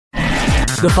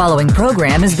The following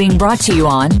program is being brought to you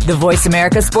on the Voice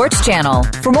America Sports Channel.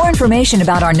 For more information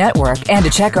about our network and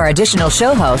to check our additional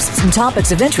show hosts and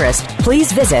topics of interest,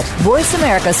 please visit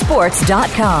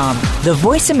voiceamericasports.com. The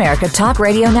Voice America Talk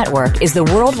Radio Network is the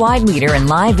worldwide leader in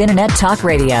live internet talk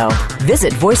radio.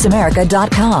 Visit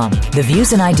voiceamerica.com. The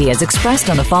views and ideas expressed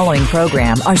on the following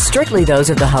program are strictly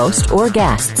those of the host or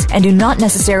guests and do not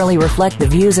necessarily reflect the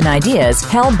views and ideas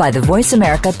held by the Voice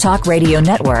America Talk Radio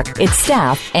Network, its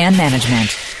staff, and management.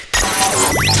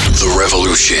 The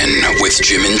revolution with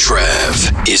Jim and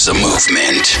Trav is a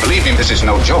movement. Believe me, this is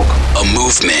no joke. A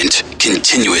movement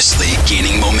continuously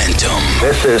gaining momentum.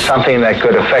 This is something that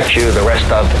could affect you the rest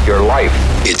of your life.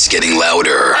 It's getting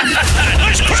louder.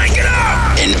 Let's crank it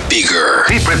up! And bigger.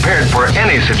 Be prepared for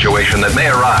any situation that may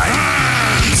arise.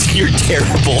 You're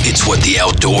terrible. It's what the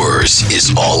outdoors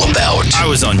is all about. I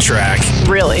was on track.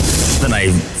 Really? Then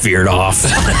I veered off.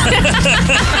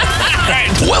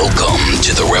 Welcome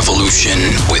to the revolution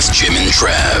with Jim and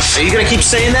Trav. Are you going to keep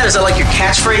saying that? Is that like your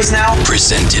catchphrase now?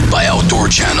 Presented by Outdoor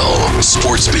Channel,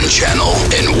 Sportsman Channel,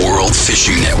 and World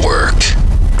Fishing Network.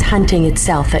 Hunting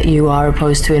itself that you are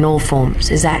opposed to in all forms.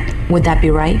 Would that be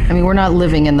right? I mean, we're not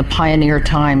living in the pioneer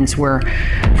times where,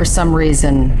 for some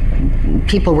reason,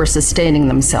 people were sustaining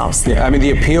themselves. Yeah, I mean,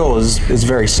 the appeal is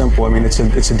very simple. I mean, it's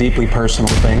a deeply personal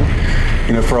thing.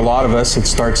 You know, for a lot of us, it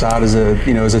starts out as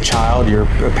a child. You're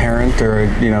a parent, or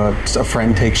a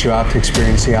friend takes you out to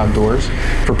experience the outdoors.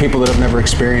 For people that have never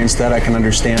experienced that, I can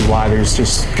understand why there's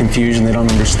just confusion. They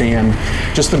don't understand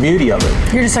just the beauty of it.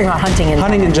 You're just talking about hunting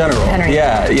in general.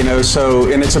 Yeah,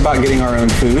 and it's about getting our own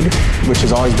food, which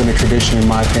has always been a tradition in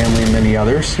my family and many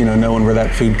others. Knowing where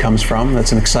that food comes from.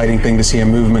 That's an exciting thing to see a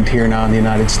movement here now in the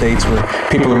United States where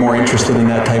people are more interested in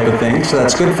that type of thing. So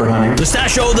that's good for hunting. The stats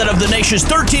show that of the nation's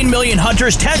 13 million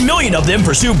hunters, 10 million of them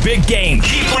pursue big game,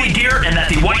 chiefly deer, and that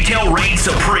the whitetail reigns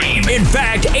supreme. In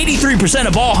fact, 83%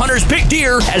 of all hunters pick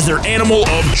deer as their animal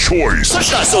of choice.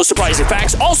 Such not so surprising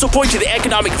facts also point to the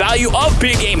economic value of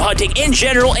big game hunting in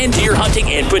general and deer hunting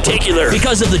in particular.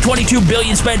 Because of the $22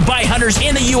 billion spent by hunters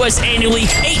in the U.S. annually,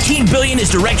 $18 billion is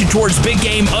directed towards big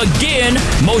game, again,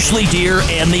 mostly deer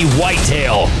and the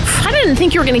whitetail. I didn't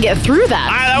think you were going to get through that.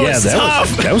 That was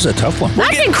tough. That was a tough one.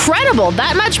 That's incredible.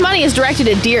 That much money is directed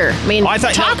at deer. I mean,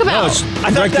 talk about...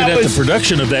 I thought that was the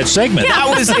production of that segment. Yeah.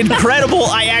 That was incredible.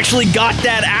 I actually got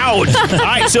that out. All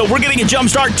right, so we're getting a jump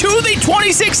start to the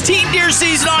 2016 deer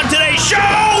season on today's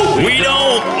show. We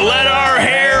don't let our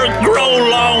hair grow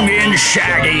long and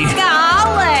shaggy.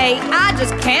 Golly, I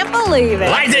just can't believe it.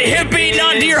 Like the hippie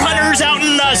non-deer hunters out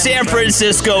in San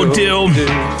Francisco do.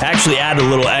 Actually add a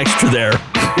little extra there.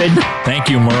 Thank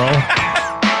you, Merle.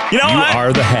 You know what? You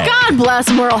are the head. God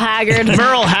bless Merle Haggard.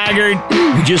 Merle Haggard.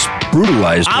 He just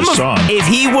brutalized his song. If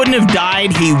he wouldn't have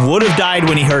died, he would have died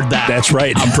when he heard that. That's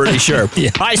right. I'm pretty sure.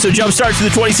 Yeah. All right, so jump start to the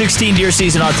 2016 deer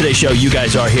season on today's show. You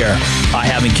guys are here. I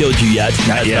haven't killed you yet.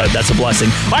 Not yet. That's a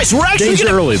blessing. All right, so we're actually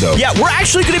early, though. Yeah, we're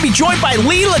actually going to be joined by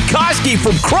Lee Lakosky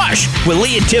from Crush with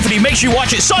Lee and Tiffany. Make sure you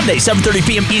watch it Sunday, 7:30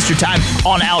 p.m. Eastern Time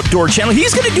on Outdoor Channel.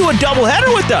 He's going to do a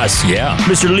doubleheader with us. Yeah.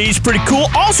 Mr. Lee's pretty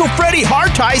cool. Also, Freddie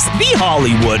Hartice, the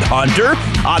Hollywood Hunter.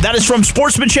 That is from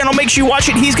Sportsman Channel. Make sure you watch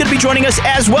it. He's going to be joining us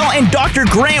as well. And Dr.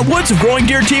 Grant Woods of Growing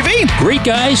Deer TV. Great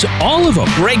guys, all of them.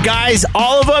 Great guys,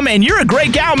 all of them. And you're a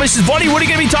great gal, Mrs. Bunny. What are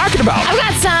you going to be talking about? I've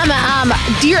got some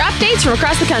deer updates from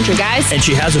across the country, guys. And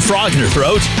she has a frog in her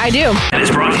throat. I do. And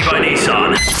it's brought to you by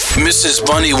Nissan. Mrs.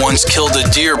 Bunny once killed a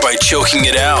deer by choking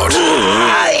it out.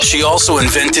 She also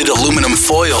invented aluminum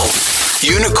foil,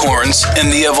 unicorns,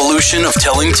 and the evolution of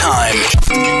telling time.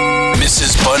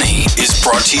 Mrs. Bunny is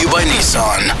brought to you by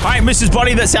Nissan. All right, Mrs.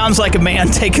 Bunny, that sounds like a man.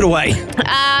 Take it away.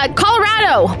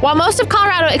 Colorado. While most of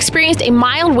Colorado experienced a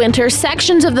mild winter,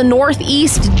 sections of the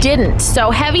Northeast didn't. So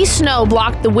heavy snow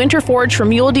blocked the winter forage for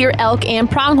mule deer, elk, and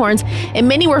pronghorns, and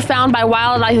many were found by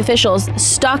wildlife officials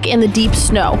stuck in the deep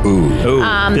snow. Ooh.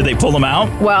 Did they pull them out?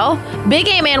 Well, big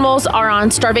game animals are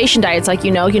on starvation diets, like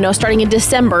you know, starting in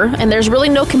December, and there's really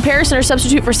no comparison or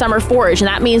substitute for summer forage, and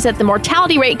that means that the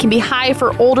mortality rate can be high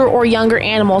for older or younger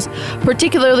animals,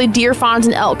 particularly deer, fawns,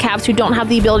 and elk calves who don't have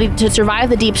the ability to survive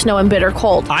the deep snow and bitter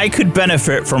cold. I could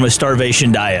benefit from a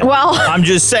starvation diet. Well, I'm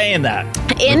just saying that.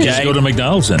 Just go to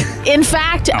McDonald's then. In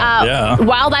fact,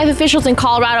 wildlife officials in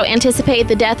Colorado anticipate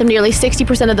the death of nearly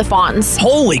 60% of the fawns.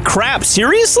 Holy crap,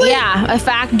 seriously? Yeah, a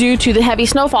fact due to the heavy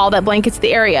snowfall that blankets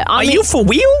the area. Are you for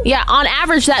real? Yeah, on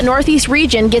average, that northeast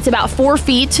region gets about 4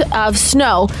 feet of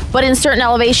snow, but in certain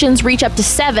elevations reach up to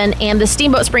 7, and the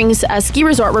Steamboat Springs ski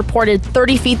resort reported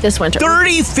 30 feet this winter.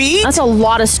 30 feet? That's a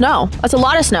lot of snow.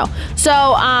 So,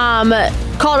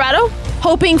 Colorado,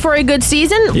 hoping for a good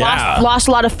season. Yeah. Lost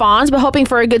a lot of fawns, but hoping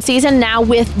for a good season now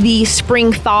with the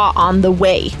spring thaw on the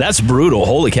way. That's brutal.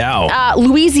 Holy cow.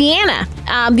 Louisiana.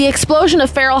 The explosion of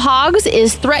feral hogs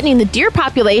is threatening the deer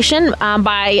population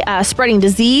by spreading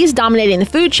disease, dominating the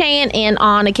food chain, and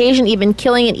on occasion even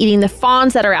killing and eating the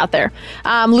fawns that are out there.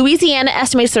 Louisiana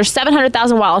estimates there's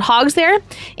 700,000 wild hogs there,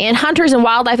 and hunters and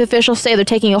wildlife officials say they're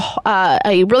taking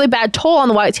a really bad toll on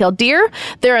the white-tailed deer.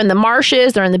 They're in the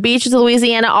marshes, they're in the beaches of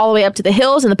Louisiana, all the way up to the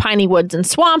hills and the piney woods and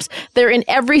swamps. They're in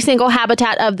every single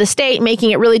habitat of the state,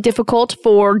 making it really difficult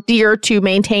for deer to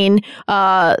maintain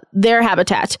their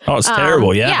habitat. Oh, it's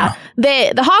terrible, yeah.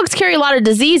 The hogs carry a lot of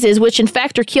diseases which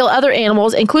infect or kill other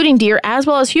animals, including deer, as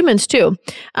well as humans, too.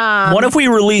 What if we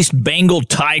released Bengal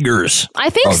tigers? I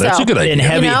think so. That's a good idea. In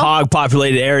heavy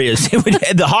hog-populated areas,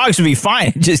 the hogs would be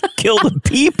fine. Just kill the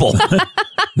people.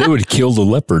 They would kill the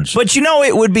leopards. But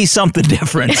it would be something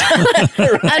different.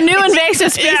 A new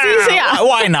invasive species? Yeah.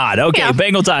 Why not? Okay, Yeah.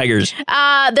 Bengal tigers.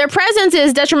 Their presence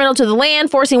is detrimental to the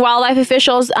land, forcing wildlife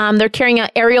officials. They're carrying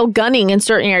out aerial gunning in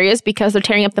certain areas because they're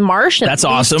tearing up the marsh. That's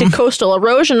and leads awesome. to coastal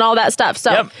erosion and all that stuff.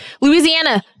 So,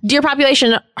 Louisiana deer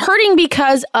population hurting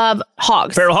because of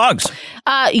hogs. Feral hogs.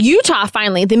 Utah,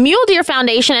 finally, the Mule Deer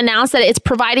Foundation announced that it's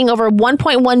providing over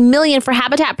 $1.1 million for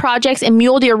habitat projects and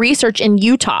mule deer research in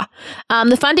Utah.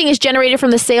 The funding is generated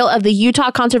from the sale of the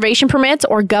Utah Conservation Permits,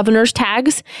 or governor's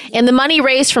tags, and the money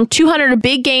raised from 200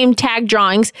 big game tag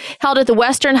drawings held at the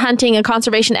Western Hunting and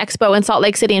Conservation Expo in Salt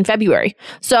Lake City in February.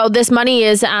 So this money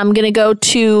is going to go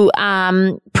to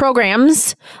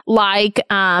programs like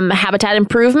habitat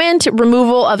improvement,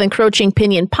 removal of encroaching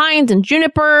pinyon pines and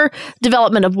juniper,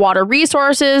 development of water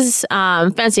resources,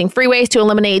 fencing freeways to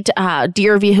eliminate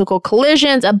deer vehicle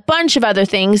collisions, a bunch of other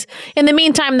things. In the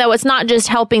meantime, though, it's not just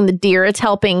helping the deer, it's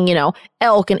helping,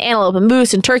 elk and antelope and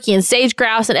moose and turkey and sage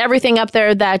grouse and everything up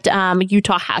there that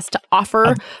Utah has to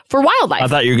offer for wildlife. I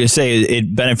thought you were going to say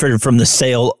it benefited from the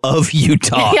sale of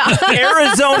Utah. Yeah.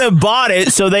 Arizona bought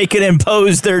it so they could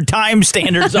impose their time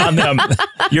standards on them.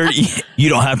 You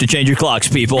don't have to change your clocks,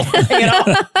 people.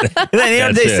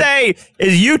 They say,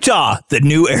 is Utah the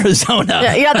new Arizona?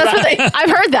 Yeah, that's what I've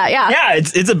heard that, yeah. Yeah,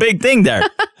 it's a big thing there.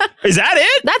 Is that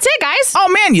it? That's it, guys.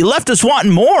 Oh, man, you left us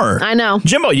wanting more. I know.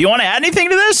 Jimbo, you want to add anything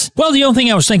to this? Well, the only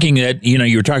thing I was thinking that,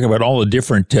 you were talking about all the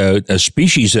different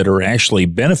species that are actually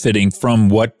benefiting from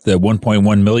what the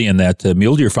 $1.1 million that the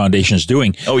Mule Deer Foundation is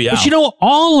doing. Oh, yeah. But,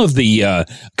 all of the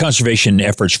conservation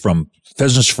efforts from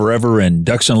Pheasants Forever and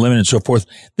Ducks Unlimited and so forth,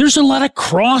 there's a lot of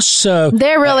cross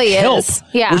there really help, is.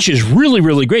 Yeah. which is really,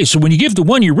 really great. So when you give to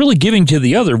one, you're really giving to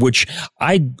the other, which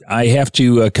I have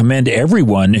to commend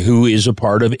everyone who is a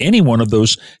part of any one of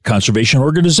those conservation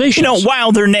organizations.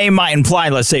 While their name might imply,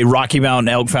 let's say, Rocky Mountain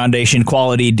Elk Foundation,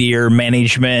 Quality Deer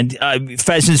Management,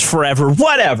 Pheasants Forever,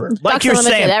 whatever. Like Ducks you're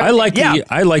Unlimited, saying, everything.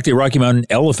 I like the Rocky Mountain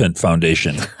Elephant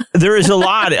Foundation. There is a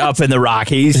lot up in the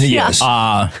Rockies. Yes.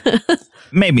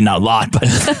 Maybe not a lot,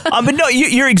 but no,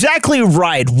 you're exactly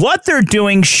right. What they're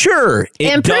doing, sure,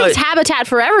 it improves habitat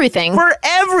for everything.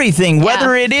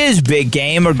 Whether it is big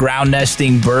game or ground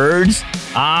nesting birds,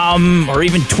 or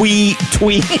even tree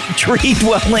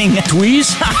dwelling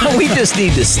Tweez. We just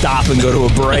need to stop and go to a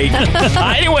break.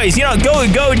 Anyways,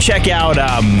 go check out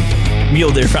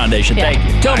Mule Deer Foundation. Yeah.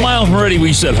 Thank you. Tell Miles Moretti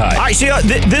we said hi. All right, so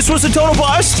this was a total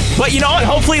bust, but you know what?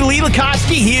 Hopefully Lee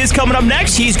Lukoski, he is coming up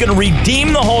next. He's going to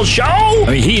redeem the whole show. I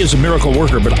mean, he is a miracle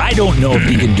worker, but I don't know if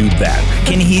he can do that.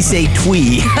 Can he say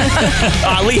twee?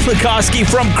 Lee Lukoski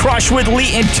from Crush with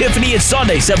Lee and Tiffany. It's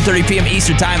Sunday, 7:30 p.m.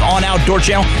 Eastern Time on Outdoor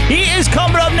Channel. He is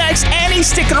coming up next, and he's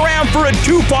sticking around for a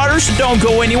two-parter, so don't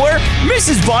go anywhere.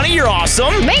 Mrs. Bunny, you're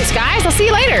awesome. Thanks, guys. I'll see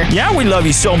you later. Yeah, we love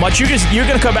you so much. You're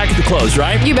going to come back at the close,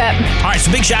 right? You bet. All right,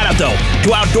 so big shout out, though,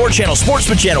 to Outdoor Channel,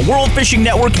 Sportsman Channel, World Fishing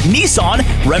Network, Nissan,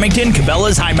 Remington,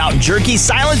 Cabela's, High Mountain Jerky,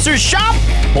 Silencers Shop,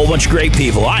 whole bunch of great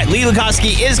people. All right, Lee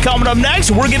Lukoski is coming up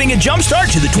next. We're getting a jump start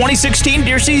to the 2016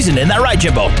 deer season. Isn't that right,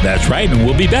 Jimbo? That's right, and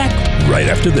we'll be back right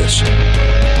after this.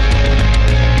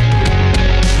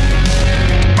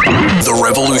 The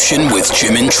Revolution with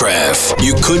Jim and Trav.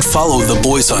 You could follow the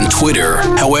boys on Twitter.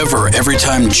 However, every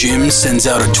time Jim sends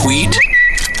out a tweet,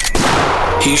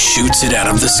 he shoots it out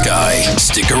of the sky.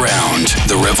 Stick around.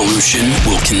 The Revolution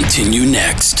will continue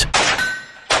next.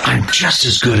 I'm just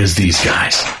as good as these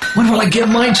guys. When will I get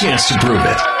my chance to prove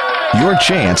it? Your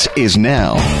chance is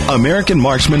now. American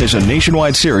Marksman is a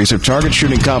nationwide series of target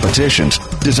shooting competitions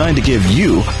designed to give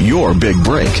you your big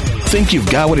break. Think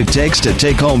you've got what it takes to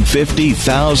take home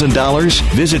 $50,000?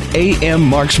 Visit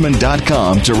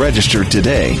ammarksman.com to register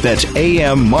today. That's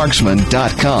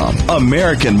ammarksman.com.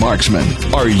 American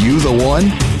Marksman. Are you the one?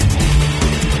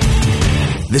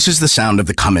 This is the sound of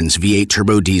the Cummins V8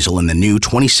 turbo diesel in the new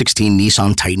 2016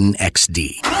 Nissan Titan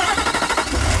XD.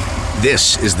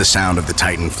 This is the sound of the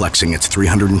Titan flexing its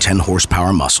 310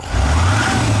 horsepower muscle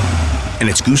and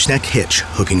its gooseneck hitch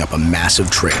hooking up a massive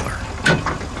trailer.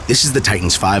 This is the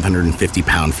Titan's 550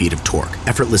 pound-feet of torque,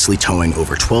 effortlessly towing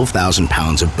over 12,000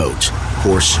 pounds of boats,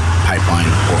 horse, pipeline,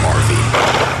 or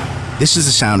RV. This is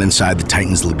the sound inside the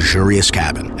Titan's luxurious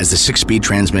cabin as the 6-speed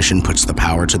transmission puts the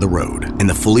power to the road and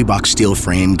the fully boxed steel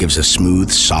frame gives a smooth,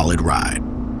 solid ride.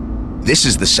 This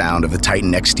is the sound of the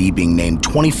Titan XD being named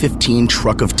 2015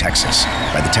 Truck of Texas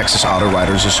by the Texas Auto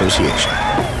Writers Association.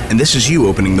 And this is you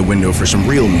opening the window for some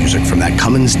real music from that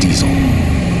Cummins diesel.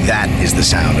 That is the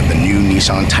sound of the new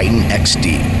Nissan Titan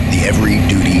XD, the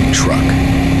every-duty truck.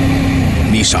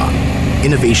 Nissan,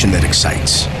 innovation that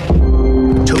excites.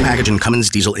 Tow package and Cummins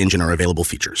diesel engine are available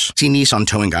features. See Nissan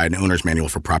Towing Guide and Owner's Manual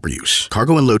for proper use.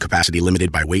 Cargo and load capacity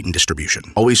limited by weight and distribution.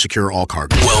 Always secure all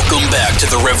cargo. Welcome back to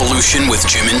The Revolution with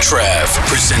Jim and Trav,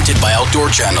 presented by Outdoor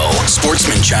Channel,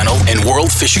 Sportsman Channel, and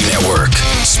World Fishing Network.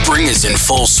 Spring is in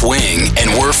full swing, and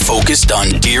we're focused on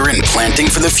deer and planting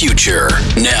for the future.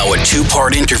 Now, a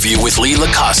 2-part interview with Lee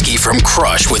Lakosky from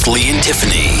Crush with Lee and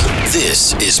Tiffany.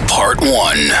 This is part 1.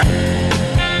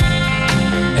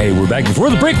 Hey, we're back. Before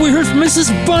the break, we heard from Mrs.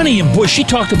 Bunny, and boy, she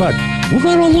talked about, what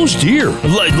about all those deer?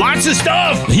 Lots of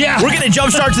stuff. Yeah. We're going to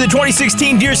jumpstart to the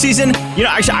 2016 deer season. You know,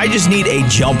 actually, I just need a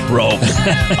jump rope.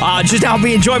 Just now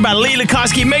being joined by Lee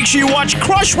Lakosky. Make sure you watch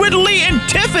Crush with Lee and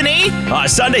Tiffany.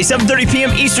 Sunday, 7:30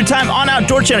 p.m. Eastern Time on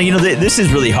Outdoor Channel. You know, this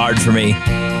is really hard for me.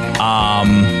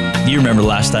 You remember the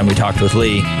last time we talked with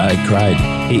Lee? I cried.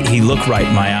 He looked right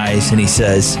in my eyes and he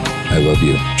says, I love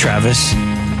you. Travis,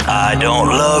 I don't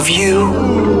love you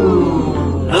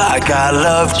like I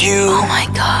loved you. Oh my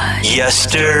gosh.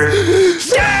 Yesterday.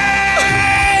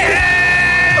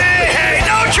 Hey,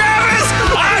 no, Travis,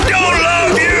 I don't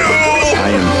love you. I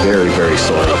am very, very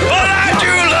sorry. But I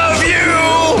do love you,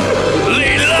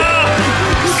 Leela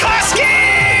Kosky.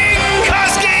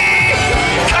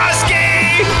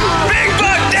 Big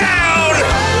butt down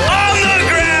on the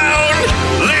ground,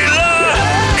 Leela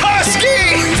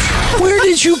Kosky. Where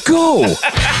did you go?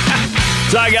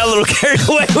 So I got a little carried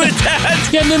away with that.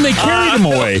 Yeah, and then they carried him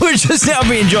away. We're just now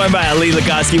being joined by Lee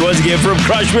Lakosky once again from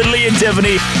Crush with Lee and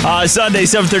Tiffany. Sunday,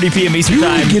 7:30 p.m. Eastern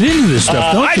Time. You get into this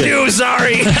stuff, don't you? I do,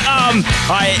 sorry. All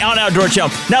right, on Outdoor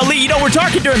Channel. Now, Lee, you know, we're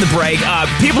talking during the break.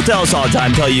 People tell us all the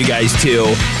time, tell you guys too,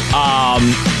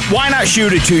 why not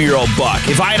shoot a 2-year-old buck?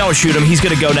 If I don't shoot him, he's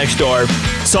going to go next door.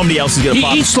 Somebody else is going to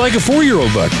pop. He eats like a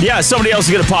 4-year-old buck. Yeah, somebody else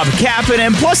is going to pop a cap in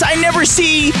him. Plus, I never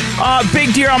see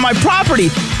big deer on my property.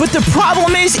 But the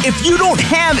problem is, if you don't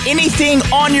have anything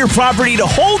on your property to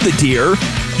hold the deer,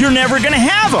 you're never going to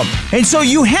have them. And so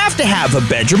you have to have a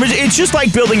bedroom. It's just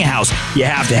like building a house. You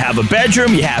have to have a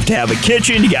bedroom. You have to have a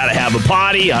kitchen. You got to have a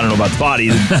potty. I don't know about the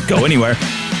potty. Go anywhere.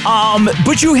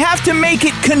 But you have to make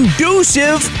it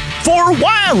conducive for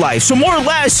wildlife. So more or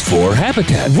less, for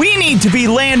habitat. We need to be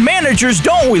land managers,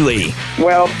 don't we, Lee?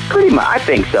 Well, pretty much. I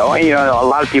think so. You know, a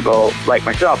lot of people, like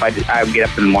myself, I get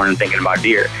up in the morning thinking about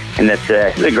deer. And that's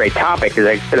a great topic because,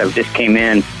 like I said, I just came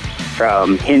in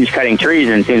from hinge cutting trees,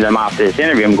 and as soon as I'm off this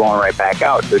interview, I'm going right back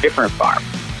out to a different farm.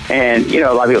 And, you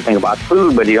know, a lot of people think about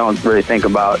food, but you don't really think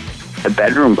about the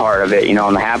bedroom part of it, you know,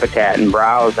 and the habitat and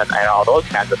browse and all those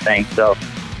kinds of things. So,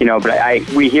 you know, but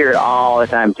we hear it all the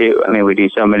time, too. I mean, we do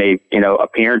so many, you know,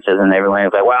 appearances, and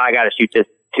everyone's like, well, I got to shoot this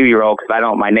 2-year-old because I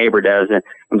don't, my neighbor does. And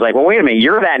I was like, well, wait a minute,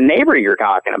 you're that neighbor you're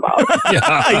talking about.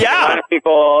 Yeah. A lot of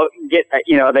people get,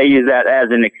 you know, they use that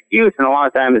as an excuse. And a lot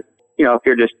of times, you know, if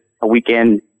you're just a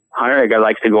weekend hunter, a guy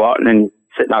likes to go out and then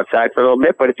sitting outside for a little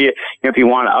bit. But if you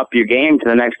want to up your game to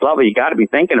the next level, you got to be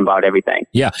thinking about everything.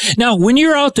 Yeah. Now, when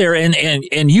you're out there and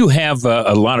you have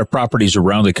a lot of properties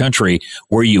around the country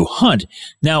where you hunt,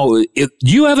 now, do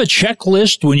you have a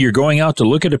checklist when you're going out to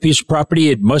look at a piece of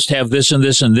property? It must have this and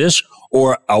this and this,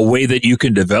 or a way that you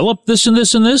can develop this and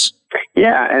this and this?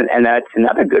 Yeah, and that's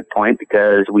another good point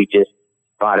because we just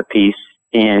bought a piece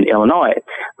in Illinois,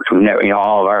 which we've never, you know,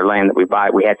 all of our land that we buy,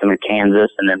 we had some in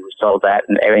Kansas, and then we sold that,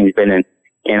 and everything's been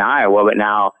in Iowa. But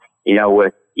now, you know,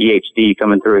 with EHD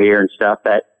coming through here and stuff,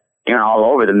 that, you know, all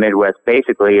over the Midwest,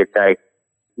 basically, it's like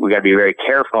we got to be very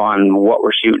careful on what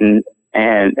we're shooting,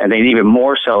 and then even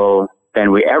more so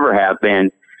than we ever have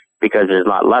been because there's a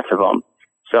lot less of them.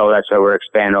 So that's why we're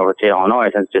expanding over to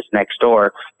Illinois, since it's just next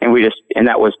door. And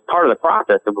that was part of the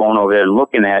process of going over there and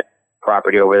looking at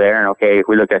property over there. And okay,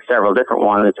 we looked at several different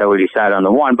ones until we decided on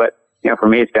the one. But, you know, for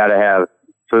me, it's got to have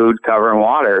food, cover, and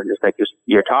water, just like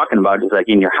you're talking about, just like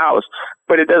in your house.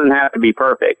 But it doesn't have to be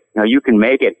perfect. You know, you can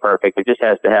make it perfect. It just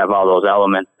has to have all those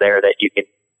elements there that you can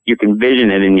you can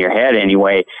vision it in your head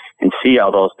anyway and see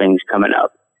all those things coming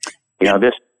up.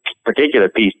 This particular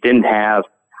piece didn't have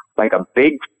like a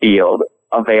big field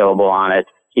available on it,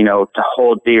 to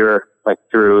hold deer like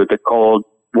through the cold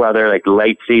weather, like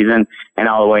late season and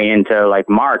all the way into like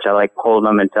March. I like hold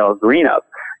them until green up.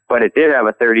 But it did have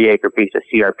a 30-acre piece of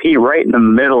CRP right in the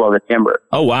middle of the timber.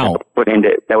 Oh, wow.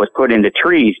 That was put into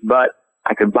trees, but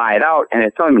I could buy it out, and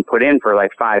it's only been put in for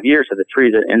like 5 years, so the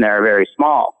trees in there are very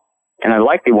small. And I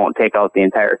likely won't take out the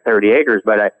entire 30 acres,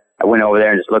 but I went over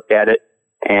there and just looked at it,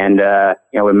 and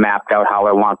we mapped out how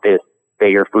I want this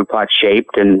bigger food plot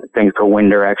shaped and things for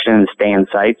wind direction, stand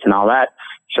sites, and all that.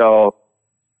 So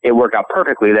it worked out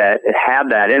perfectly that it had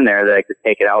that in there that I could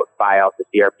take it out, buy out the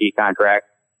CRP contract.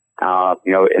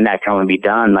 And that can only be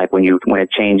done like when it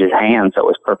changes hands. So it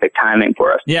was perfect timing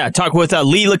for us. Yeah, talk with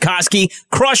Lee Lukoski,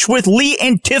 Crush with Lee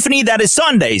and Tiffany. That is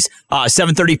Sundays,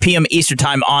 7:30 p.m. Eastern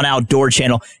Time on Outdoor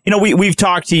Channel. We've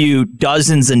talked to you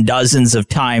dozens and dozens of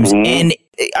times, and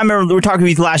I remember we were talking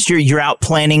with you last year. You're out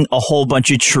planting a whole bunch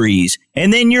of trees,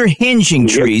 and then you're hinging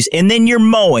trees, and then you're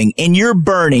mowing, and you're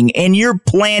burning, and you're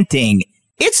planting.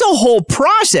 It's a whole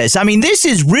process. I mean, this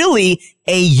is really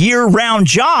a year-round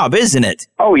job, isn't it?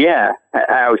 Oh, yeah.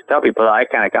 I always tell people, I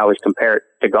kind of always compare it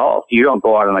to golf. You don't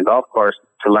go out on the golf course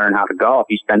to learn how to golf.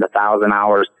 You spend 1,000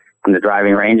 hours on the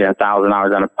driving range and 1,000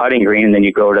 hours on a putting green, and then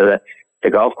you go to the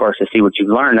golf course to see what you've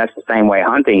learned. That's the same way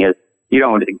hunting is. You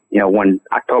don't, when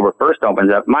October 1st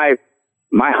opens up, my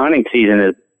hunting season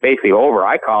is basically over.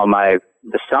 I call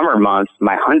the summer months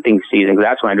my hunting season, because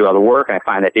that's when I do all the work and I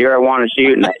find the deer I want to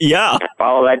shoot and I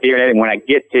follow that deer. And when I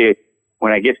get to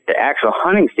the actual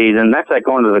hunting season, that's like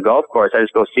going to the golf course. I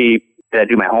just go see, did I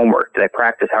do my homework? Did I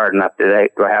practice hard enough? Do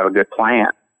I have a good plan?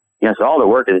 So all the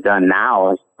work is done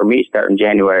now. For me, starting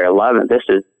January 11th, this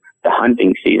is the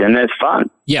hunting season, and it's fun.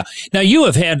 Yeah. Now, you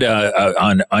have had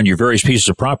on your various pieces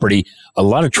of property a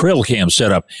lot of trail cams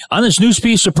set up. On this new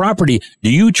piece of property, do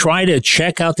you try to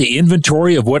check out the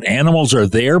inventory of what animals are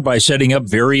there by setting up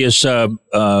various trail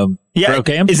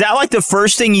cams? Is that like the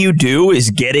first thing you do is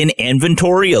get an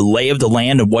inventory, a lay of the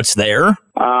land of what's there?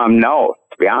 No,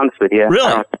 to be honest with you. Really? I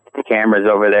don't have the cameras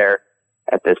over there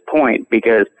at this point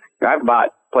because I've bought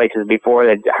places before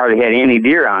that hardly had any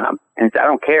deer on them. And I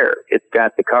don't care. It's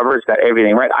got the cover. It's got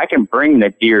everything right. I can bring the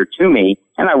deer to me,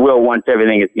 and I will once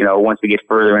everything is, once we get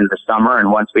further into the summer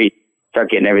and once we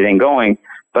start getting everything going.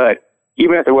 But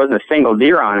even if there wasn't a single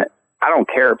deer on it, I don't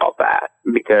care about that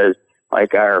because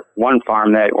like our one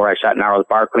farm where I shot Gnarls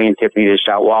Barkley and Tiffany just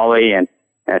shot Wally and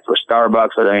that's where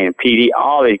Starbucks, PD,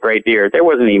 all these great deer. There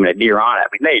wasn't even a deer on it. I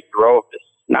mean, they drove the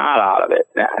snot out of it.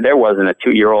 There wasn't a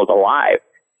 2-year-old alive.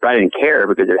 But I didn't care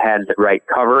because it had the right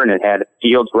cover and it had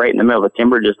fields right in the middle of the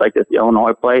timber, just like this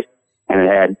Illinois place. And it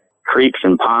had creeks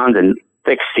and ponds and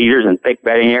thick cedars and thick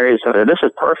bedding areas. So this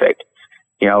is perfect.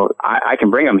 I can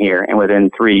bring them here. And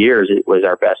within 3 years, it was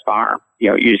our best farm.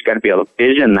 You just got to be able to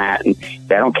vision that. And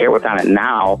I don't care what's on it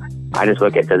now. I just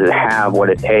look at, does it have what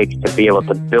it takes to be able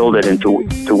to build it into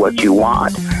what you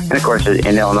want? And of course,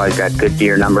 in Illinois, it's got good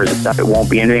deer numbers and stuff. It won't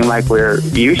be anything like we're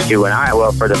used to in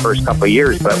Iowa for the first couple of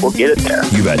years, but we'll get it there.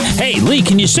 You bet. Hey, Lee,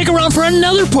 can you stick around for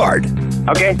another part?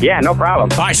 Okay, yeah, no problem.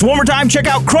 All right, so one more time, check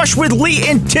out Crush with Lee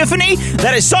and Tiffany.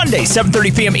 That is Sunday,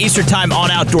 7:30 p.m. Eastern Time on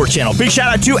Outdoor Channel. Big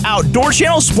shout out to Outdoor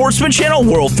Channel, Sportsman Channel,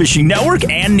 World Fishing Network,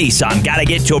 and Nissan. Got to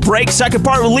get to a break. Second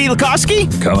part with Lee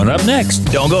Lukoski. Coming up next.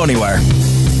 Don't go anywhere.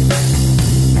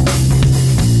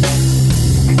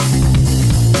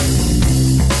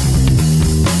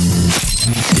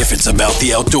 If it's about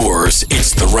the outdoors,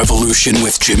 it's The Revolution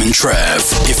with Jim and Trav.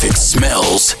 If it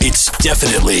smells, it's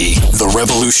definitely The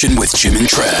Revolution with Jim and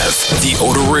Trav. The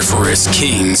odoriferous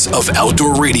kings of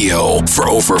outdoor radio for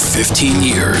over 15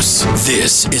 years.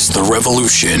 This is The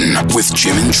Revolution with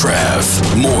Jim and Trav.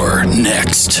 More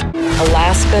next.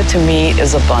 Alaska to me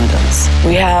is abundance.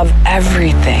 We have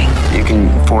everything. You can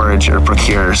forage or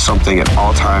procure something at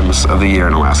all times of the year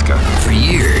in Alaska. For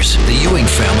years, the Ewing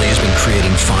family has been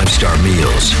creating 5-star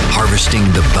meals, harvesting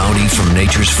the bounty from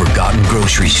nature's forgotten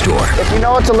grocery store. If you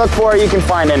know what to look for, you can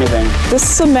find anything. This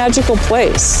is a magical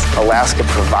place. Alaska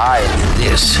provides.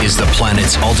 This is the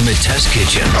planet's ultimate test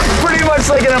kitchen. Pretty much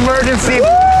like an emergency.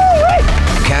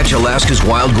 Catch Alaska's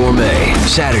Wild Gourmet,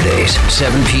 Saturdays,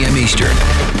 7 p.m. Eastern.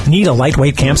 Need a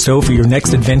lightweight camp stove for your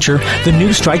next adventure? The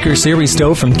new Striker Series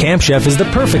stove from Camp Chef is the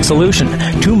perfect solution.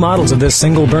 2 models of this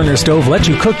single-burner stove let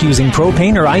you cook using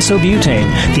propane or isobutane.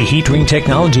 The heat ring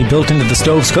technology built into the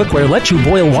stove's cookware lets you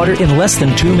boil water in less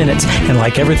than 2 minutes. And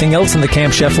like everything else in the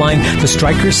Camp Chef line, the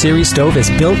Striker Series stove is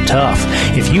built tough.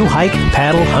 If you hike,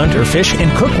 paddle, hunt, or fish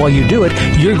and cook while you do it,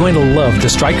 you're going to love the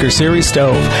Striker Series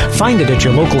stove. Find it at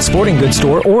your local sporting goods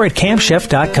store store or at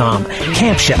campchef.com.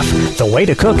 Camp Chef, the way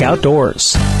to cook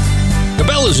outdoors.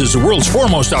 Cabela's is the world's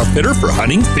foremost outfitter for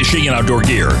hunting, fishing, and outdoor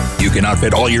gear. You can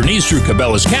outfit all your needs through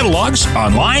Cabela's catalogs,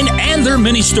 online, and their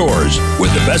mini stores.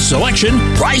 With the best selection,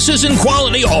 prices, and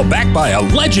quality, all backed by a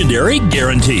legendary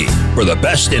guarantee. For the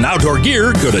best in outdoor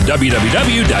gear, go to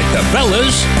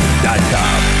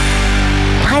www.cabela's.com.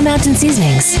 High Mountain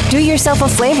Seasonings. Do yourself a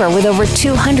flavor with over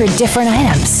 200 different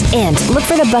items. And look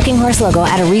for the Bucking Horse logo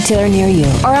at a retailer near you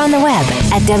or on the web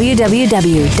at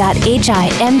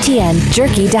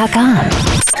www.himtnjerky.com.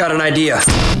 Got an idea.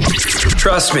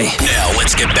 Trust me. Now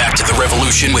let's get back to the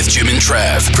revolution with Jim and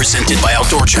Trav, presented by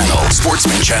Outdoor Channel,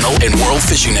 Sportsman Channel, and World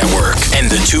Fishing Network,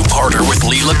 and the two-parter with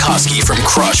Lee Lakoski from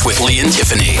Crush with Lee and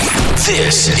Tiffany.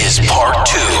 This is part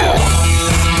 2.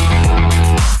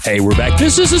 Hey, we're back.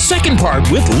 This is the second part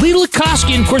with Lee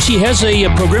Lakoski. And, of course, he has a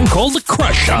program called The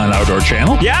Crush on Outdoor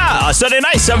Channel. Yeah, Sunday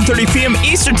night, 7:30 p.m.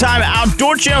 Eastern Time,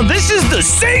 Outdoor Channel. This is the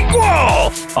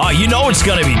sequel. Oh, you know it's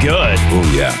going to be good. Oh,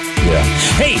 yeah.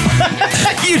 Hey.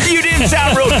 you didn't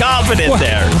sound real confident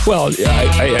there. Well,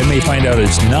 I may find out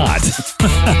it's not.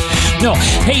 No.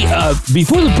 Hey,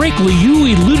 before the break, Lee,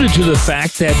 you alluded to the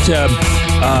fact that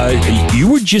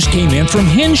you just came in from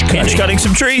hinge cutting. Hinge cutting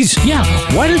some trees. Yeah.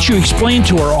 Why don't you explain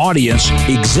to our audience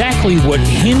exactly what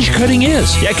hinge cutting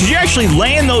is? Yeah, because you're actually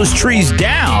laying those trees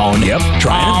down. Yep,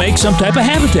 trying to make some type of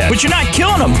habitat. But you're not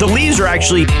killing them. The leaves are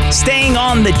actually staying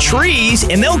on the trees,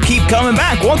 and they'll keep coming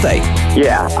back, won't they?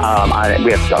 Yeah,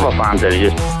 we have several farms that are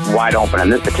just wide open,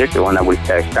 and this particular one that we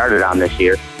started on this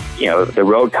year, you know, the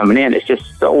road coming in, it's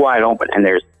just so wide open, and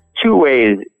there's two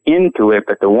ways into it,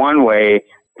 but the one way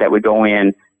that we go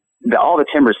in, all the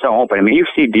timber is so open. I mean, you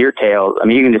see deer tails. I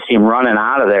mean, you can just see them running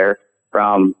out of there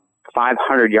from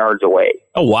 500 yards away.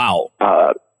 Oh, wow.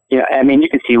 You know, I mean, you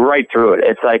can see right through it.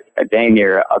 It's like a dang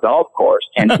near a golf course,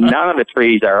 and none of the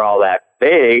trees are all that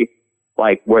big,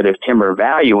 like where there's timber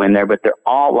value in there, but they're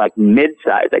all like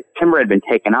mid-size. Like timber had been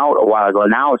taken out a while ago.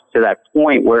 Now it's to that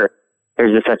point where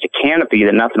there's just such a canopy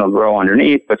that nothing will grow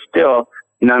underneath, but still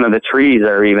none of the trees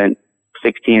are even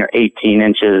 16 or 18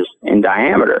 inches in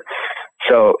diameter.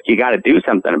 So you got to do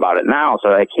something about it now. So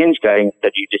like hinge cutting,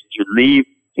 that you leave,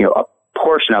 you know, a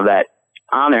portion of that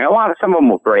on there. Some of them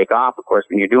will break off, of course,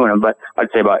 when you're doing them, but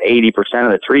I'd say about 80%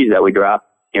 of the trees that we drop,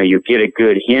 you know, you get a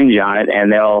good hinge on it,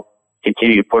 and they'll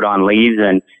continue to put on leaves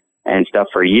and stuff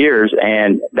for years.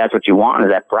 And that's what you want, is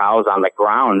that browse on the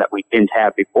ground that we didn't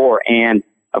have before, and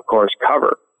of course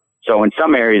cover. So in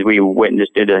some areas we went and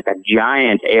just did like a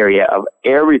giant area of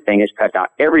everything is cut down,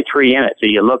 every tree in it. So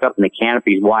you look up and the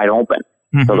canopy is wide open.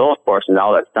 Mm-hmm. So those portions,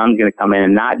 all that sun's going to come in,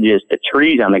 and not just the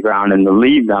trees on the ground and the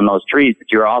leaves on those trees, but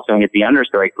you're also going to get the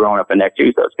understory growing up in there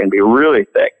too. So it's going to be really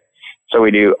thick. So we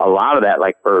do a lot of that,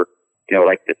 like for, you know,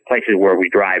 like the places where we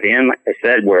drive in, like I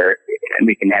said, where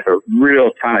we can have a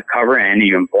real ton of cover and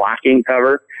even blocking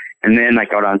cover. And then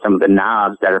like out on some of the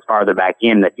knobs that are farther back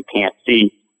in that you can't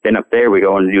see. Then up there we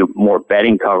go and do more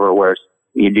bedding cover, where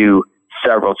you do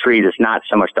several trees. It's not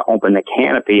so much to open the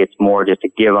canopy. It's more just to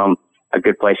give them a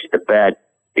good place to bed,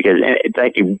 because it's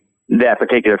like that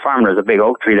particular farm, there's a big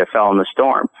oak tree that fell in the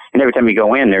storm. And every time you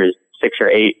go in, there's 6 or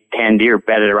 8, 10 deer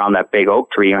bedded around that big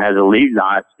oak tree and has the leaves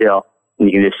on it still. And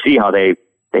you can just see how they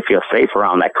feel safe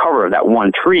around that cover of that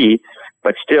one tree,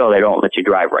 but still they don't let you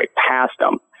drive right past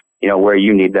them, you know, where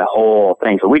you need the whole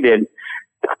thing. So we did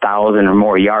 1,000 or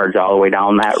more yards all the way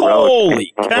down that road.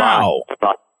 Holy cow.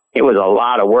 It was a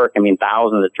lot of work. I mean,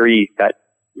 thousands of trees cut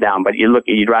down, but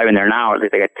you drive in there now,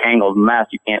 it's like a tangled mess.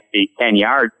 You can't see 10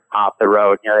 yards off the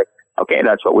road. You're like, okay,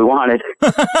 that's what we wanted.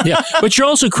 Yeah, but you're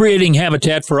also creating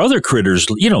habitat for other critters,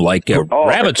 you know, like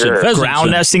rabbits and pheasants.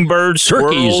 Ground nesting birds,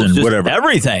 turkeys, squirrels, and whatever.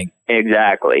 Everything.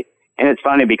 Exactly. And it's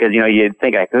funny because, you know, you'd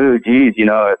think like, oh, geez, you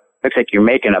know, it looks like you're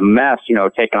making a mess, you know,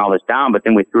 taking all this down. But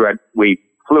then we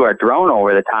flew our drone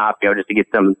over the top, you know, just to get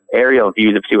some aerial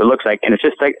views of see what it looks like. And it's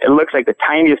just like, it looks like the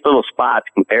tiniest little spots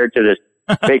compared to this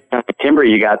big timber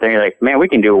you got there. You're like, man, we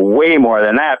can do way more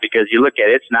than that, because you look at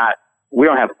it, it's not, we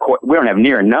don't have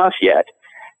near enough yet.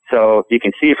 So you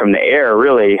can see from the air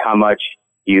really how much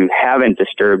you haven't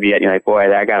disturbed yet. You're like,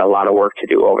 boy, I got a lot of work to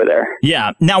do over there.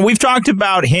 Yeah. Now, we've talked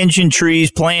about hinging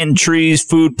trees, planting trees,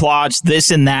 food plots,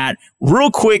 this and that.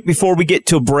 Real quick before we get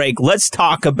to a break, let's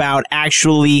talk about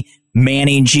actually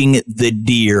managing the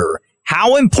deer.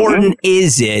 How important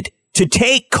is it to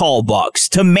take call bucks,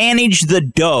 to manage the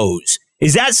does?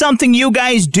 Is that something you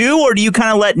guys do, or do you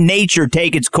kind of let nature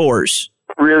take its course?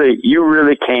 Really, you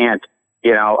really can't.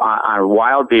 You know, on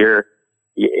wild deer,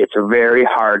 it's very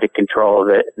hard to control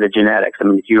the genetics. I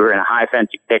mean, if you were in a high fence,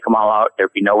 you take them all out,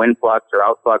 there'd be no influx or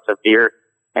outflux of deer,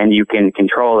 and you can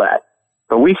control that.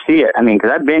 But we see it. I mean,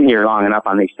 because I've been here long enough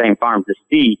on these same farms to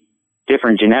see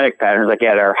different genetic patterns. Like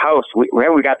at our house,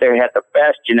 where we got there had the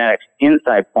best genetics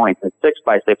inside points and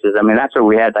 6x6s. I mean, that's where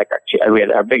we had like we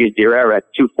had our biggest deer ever at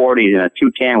 240s and a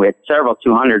 210. We had several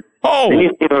 200s. Oh. And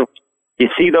you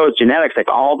see those genetics, like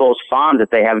all those fawns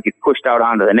that they have get pushed out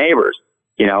onto the neighbors.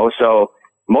 You know, so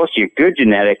most of your good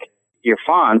genetic, your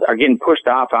fawns are getting pushed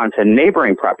off onto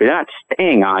neighboring property. They're not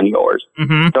staying on yours.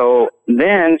 Mm-hmm. So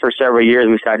then for several years,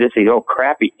 we started to see,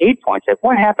 crappy 8 points. Like,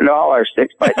 what happened to all our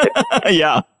 6x6?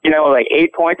 Yeah. You know, like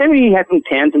 8 points. I mean, you had some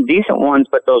 10s, some decent ones,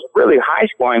 but those really high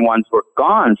scoring ones were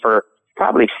gone for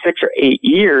probably 6 or 8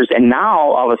 years. And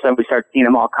now all of a sudden we start seeing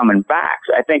them all coming back.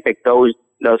 So I think that those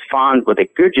fawns with the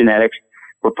good genetics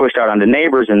were pushed out onto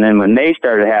neighbors, and then when they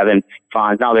started having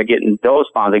fawns, now those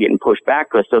fawns are getting pushed back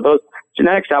to us. So those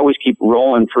genetics always keep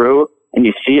rolling through, and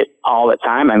you see it all the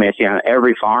time. I mean, I see it on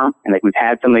every farm, and like we've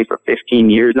had some of these for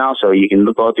 15 years now, so you can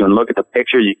go through and look at the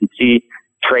pictures. You can see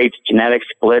traits, genetics,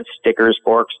 splits, stickers,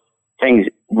 forks, things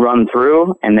run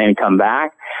through and then come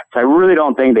back. So I really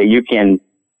don't think that you can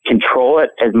control it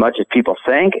as much as people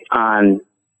think on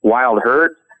wild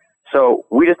herds. So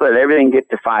we just let everything get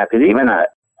to 5, because even a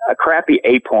crappy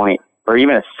 8 point or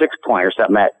even a 6 point or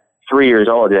something at 3 years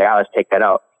old, you're like, let's take that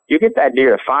out. You get that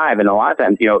deer at 5, and a lot of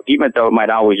times, you know, even though it might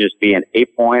always just be an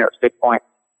 8 point or 6 point,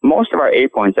 most of our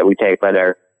 8 points that we take,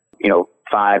 whether,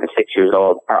 5 and 6 years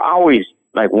old, are always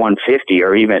like 150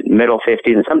 or even middle 50s,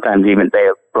 and sometimes even they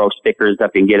throw stickers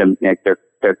up and get them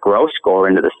their growth score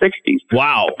into the 60s.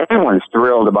 Wow. Everyone's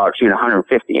thrilled about shooting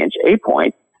 150-inch 8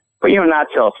 point, but not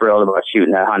so thrilled about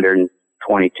shooting that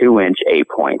 122-inch 8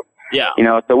 point. Yeah.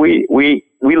 So we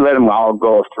let them all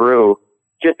go through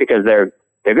just because they're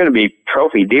going to be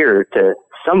trophy deer to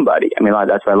somebody. I mean,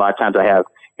 that's why a lot of times I have,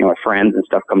 friends and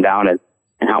stuff come down and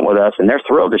hunt with us, and they're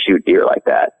thrilled to shoot deer like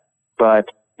that. But,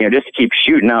 just to keep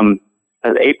shooting them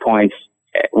as 8 points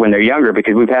when they're younger,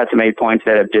 because we've had some 8 points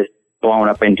that have just blown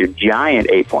up into giant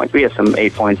 8 points. We have some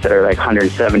 8 points that are like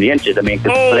 170 inches. I mean,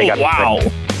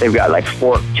 they've got like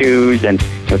forked 2s and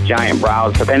giant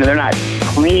brows, and they're not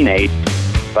clean 8s.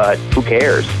 But who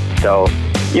cares? So,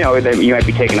 you might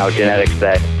be taking out genetics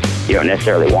that you don't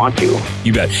necessarily want to.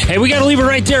 You bet. Hey, we got to leave it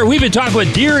right there. We've been talking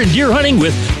about deer and deer hunting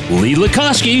with Lee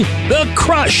Lukoski, The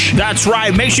Crush. That's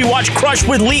right. Make sure you watch Crush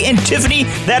with Lee and Tiffany.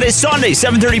 That is Sunday,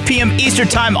 7:30 p.m. Eastern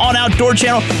Time on Outdoor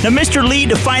Channel. Now, Mr. Lee,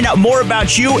 to find out more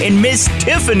about you and Miss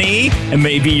Tiffany, and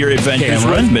maybe your adventures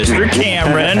with Mr.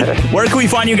 Cameron, where can we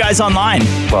find you guys online?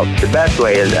 Well, the best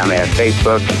way is,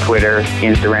 Facebook, Twitter,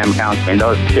 Instagram accounts.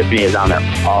 Tiffany is on there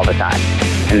all the time.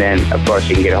 And then, of course,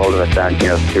 you can get a hold of us on,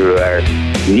 through our,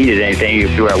 if you needed anything,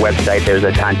 through our website. There's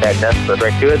a contact us, go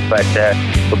right to us, but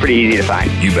we're pretty easy to find.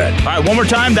 You bet. All right, one more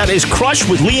time. That is Crush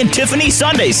with Lee and Tiffany,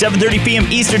 Sunday, 7:30 p.m.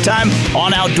 Eastern Time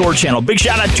on Outdoor Channel. Big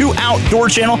shout out to Outdoor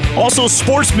Channel, also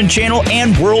Sportsman Channel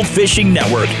and World Fishing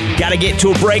Network. Got to get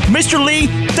to a break. Mr. Lee,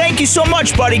 thank you so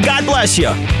much, buddy. God bless you.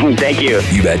 Thank you.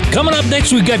 You bet. Coming up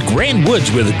next, we've got Grant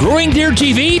Woods with Growing Deer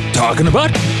TV, talking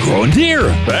about growing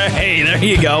deer. Hey, there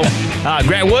you go.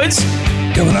 Grant Woods,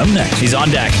 coming up next. He's on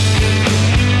deck.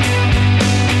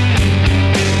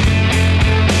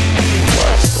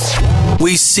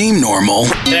 We seem normal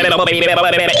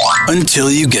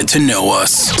until you get to know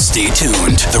us. Stay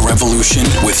tuned. The Revolution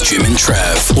with Jim and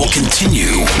Trav will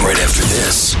continue right after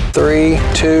this. 3,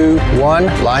 2,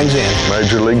 1, lines in.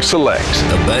 Major League selects.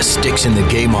 The best sticks in the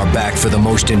game are back for the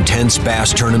most intense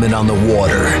bass tournament on the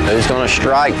water. Who's going to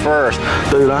strike first?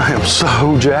 Dude, I am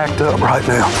so jacked up right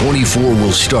now. 24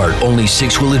 will start, only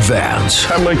 6 will advance.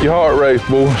 That make your heart race,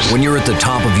 boys. When you're at the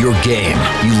top of your game,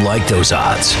 you like those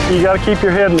odds. You got to keep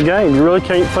your head in the game. You really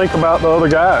can't think about the other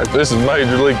guys. This is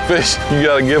Major League Fishing. You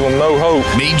got to give them no hope.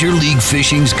 Major League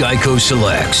Fishing's Geico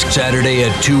Selects, Saturday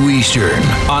at 2 Eastern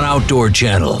on Outdoor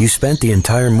Channel. You spent the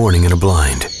entire morning in a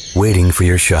blind, waiting for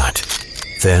your shot.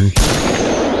 Then,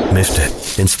 missed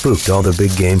it and spooked all the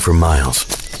big game for miles.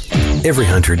 Every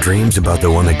hunter dreams about the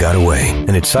one that got away,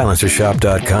 and at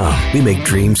SilencerShop.com, we make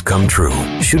dreams come true.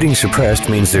 Shooting suppressed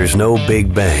means there's no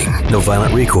big bang, no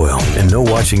violent recoil, and no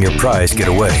watching your prize get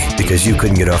away because you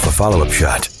couldn't get off a follow-up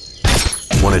shot.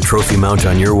 Want a trophy mount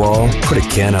on your wall? Put a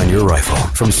can on your rifle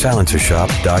from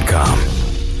SilencerShop.com.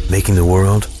 Making the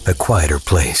world a quieter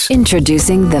place.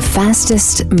 Introducing the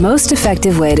fastest, most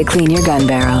effective way to clean your gun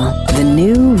barrel. The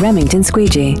new Remington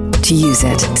Squeegee. To use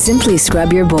it, simply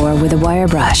scrub your bore with a wire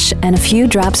brush and a few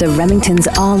drops of Remington's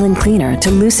All-In Cleaner to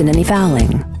loosen any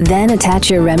fouling. Then attach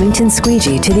your Remington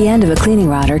squeegee to the end of a cleaning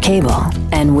rod or cable.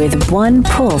 And with one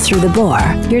pull through the bore,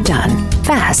 you're done.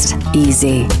 Fast,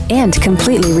 easy, and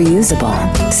completely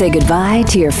reusable. Say goodbye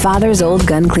to your father's old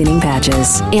gun cleaning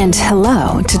patches. And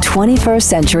hello to 21st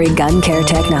century gun care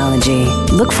technology.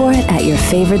 Look for it at your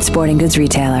favorite sporting goods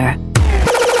retailer.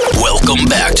 Welcome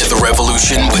back to The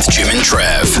Revolution with Jim and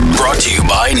Trav. Brought to you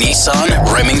by Nissan,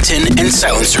 Remington, and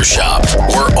Silencer Shop.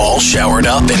 We're all showered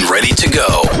up and ready to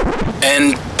go.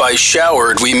 And by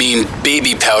showered, we mean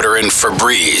baby powder and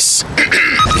Febreze.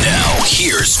 Now,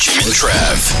 here's Jim and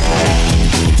Trav.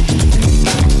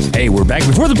 Hey, we're back.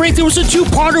 Before the break, there was a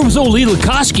two-parter with old Lee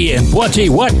Lukoski, and boy, I tell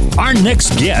you what, our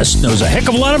next guest knows a heck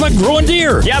of a lot about growing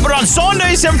deer. Yeah, but on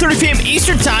Sunday, 7:30 p.m.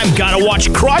 Eastern Time, gotta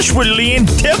watch Crush with Lee and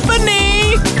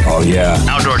Tiffany. Oh, yeah.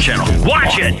 Outdoor channel.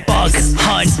 Watch it. Buck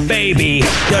hunt, baby.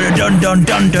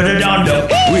 Dun-dun-dun-dun-dun-dun-dun.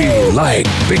 We like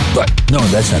big butt. No,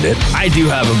 that's not it. I do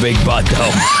have a big butt, though.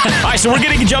 All right, so we're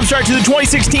getting a jump start to the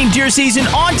 2016 deer season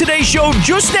on today's show,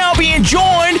 just now being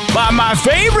joined by my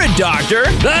favorite doctor.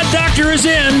 That doctor is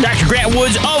in. Dr. Grant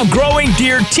Woods of Growing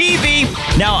Deer TV.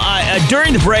 Now,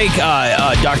 during the break,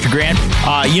 Dr. Grant,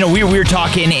 we were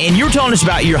talking, and you were telling us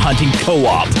about your hunting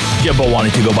co-op. Jimbo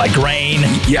wanted to go by grain.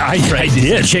 Yeah, I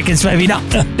did. Chickens, maybe not.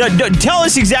 Tell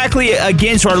us exactly,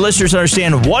 again, so our listeners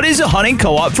understand, what is a hunting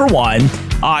co-op, for one?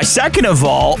 Second of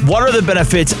all, what are the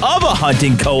benefits of a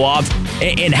hunting co-op,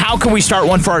 and how can we start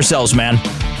one for ourselves, man?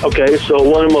 Okay, so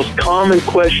one of the most common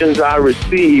questions I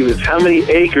receive is how many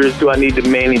acres do I need to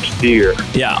manage deer?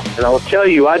 Yeah. And I'll tell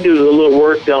you, I do a little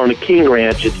work down on the King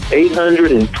Ranch. It's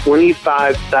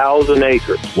 825,000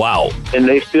 acres. Wow. And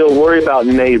they still worry about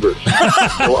neighbors.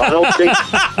 So I don't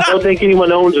think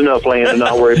anyone owns enough land to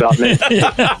not worry about neighbors.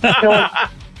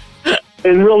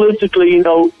 And realistically,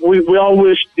 we all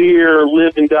wish deer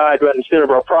lived and died right in the center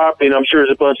of our property, and I'm sure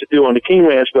there's a bunch that do on the King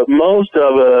Ranch, but most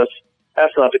of us,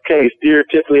 that's not the case. Deer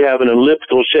typically have an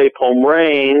elliptical shape home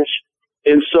range,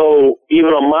 and so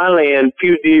even on my land,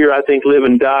 few deer, I think, live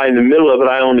and die in the middle of it.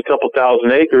 I own a couple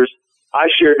thousand acres. I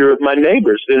share deer with my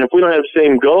neighbors, and if we don't have the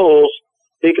same goals,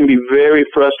 it can be very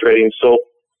frustrating. So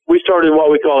we started what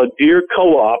we call a deer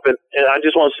co-op, and I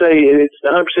just want to say it's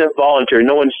 100% voluntary.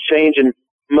 No one's changing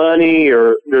money,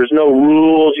 or there's no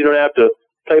rules. You don't have to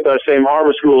play by the same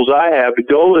harvest rules I have. The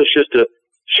goal is just to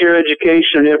share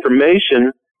education and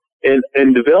information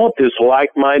and develop this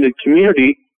like-minded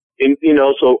community. And,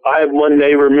 so I have one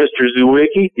neighbor, Mr.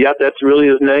 Zwicky. Yeah, that's really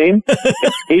his name.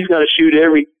 He's going to shoot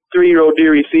every 3-year-old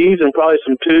deer he sees, and probably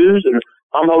some 2s, and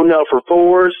I'm holding out for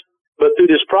 4s. But through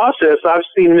this process, I've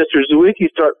seen Mr. Zwicky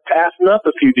start passing up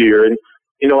a few deer and,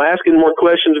 asking more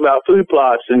questions about food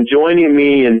plots and joining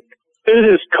me. And through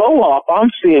this co-op, I'm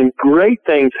seeing great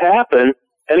things happen.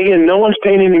 And again, no one's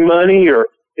paying any money, or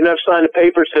I've signed a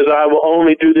paper that says I will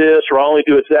only do this, or I'll only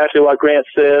do exactly what Grant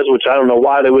says, which I don't know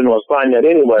why they wouldn't want to sign that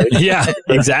anyway. Yeah,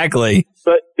 exactly.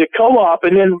 But the co-op,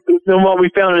 and then what we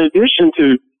found in addition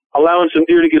to allowing some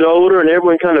deer to get older and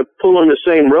everyone kind of pulling the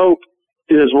same rope,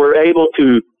 is we're able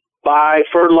to buy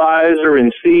fertilizer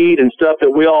and seed and stuff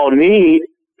that we all need,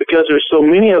 because there's so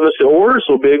many of us that order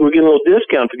so big, we get a little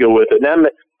discount to go with it. And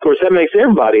of course, that makes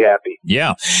everybody happy.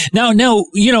 Yeah. Now,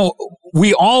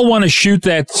 we all want to shoot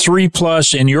that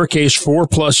 3+, in your case,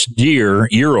 4+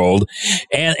 year-old.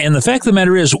 And the fact of the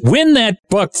matter is, when that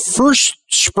buck first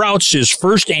sprouts his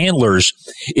first antlers,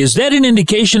 is that an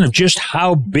indication of just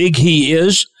how big he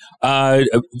is,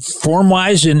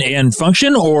 form-wise and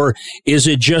function, or is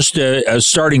it just a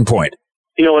starting point?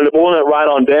 And to boil it right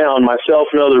on down, myself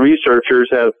and other researchers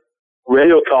have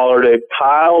radio collared a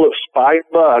pile of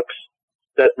spiked bucks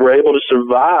that were able to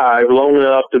survive long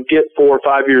enough to get 4 or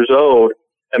 5 years old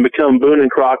and become Boone and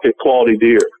Crockett quality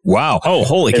deer. Wow. Oh,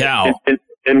 holy cow. And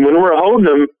when we're holding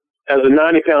them as a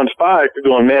 90-pound spike, we're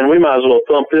going, man, we might as well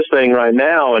thump this thing right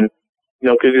now, and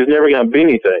because there's never going to be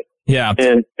anything. Yeah.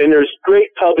 And there's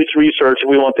great published research, if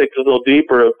we want to take this a little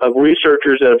deeper, of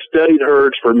researchers that have studied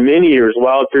herds for many years,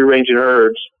 wild free-ranging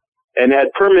herds, and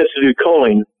had permits to do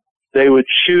culling. They would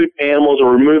shoot animals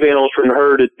or remove animals from the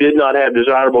herd that did not have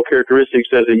desirable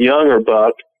characteristics as a younger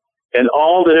buck, and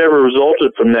all that ever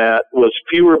resulted from that was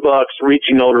fewer bucks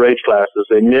reaching older age classes.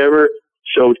 They never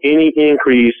showed any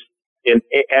increase in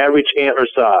average antler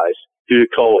size due to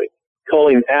culling.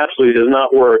 Culling absolutely does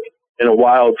not work in a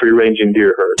wild free-ranging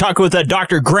deer herd. Talk with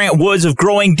Dr. Grant Woods of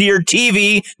Growing Deer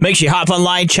TV. Make sure you hop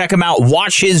online, check him out,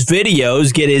 watch his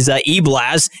videos, get his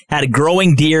e-blast at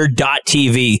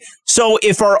growingdeer.tv. So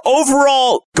if our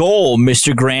overall goal,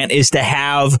 Mr. Grant, is to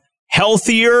have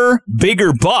healthier,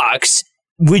 bigger bucks,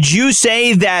 would you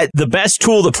say that the best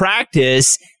tool to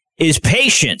practice is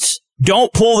patience?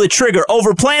 Don't pull the trigger.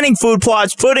 Over planning food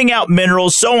plots, putting out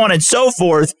minerals, so on and so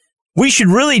forth. We should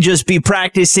really just be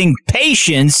practicing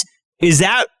patience. Is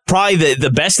that probably the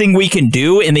best thing we can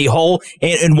do in the whole,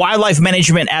 in wildlife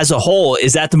management as a whole?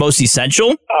 Is that the most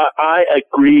essential? I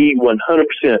agree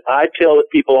 100%. I tell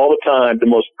people all the time, the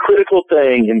most critical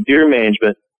thing in deer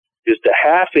management is the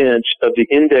half inch of the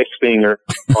index finger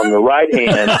on the right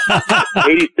hand,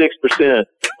 86%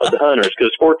 of the hunters,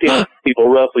 because 14 people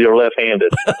roughly are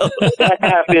left-handed. That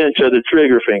half inch of the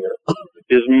trigger finger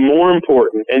is more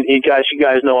important. And you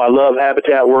guys know I love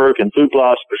habitat work and food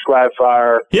plots, prescribed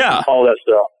fire, all that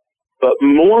stuff. But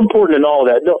more important than all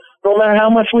that, no matter how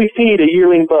much we feed a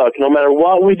yearling buck, no matter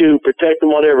what we do, protect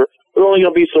them, whatever, they're only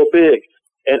going to be so big.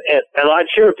 And I'd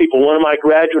share with people, one of my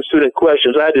graduate student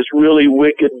questions, I had this really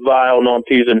wicked, vile,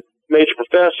 non-teasing major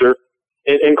professor,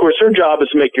 and of course her job is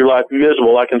to make your life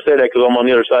miserable. I can say that because I'm on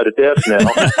the other side of death now.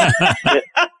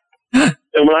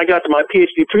 And when I got to my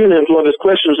PhD prelims, one of his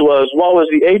questions was, what was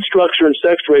the age structure and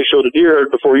sex ratio to deer herd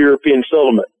before European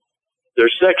settlement? Their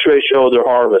sex ratio of their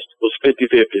harvest was 50-50.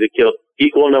 They killed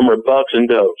equal number of bucks and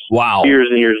does. Wow. Years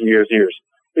and years and years and years.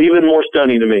 Even more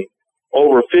stunning to me,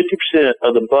 over 50%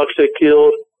 of the bucks they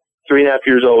killed, 3.5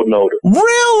 years old and older.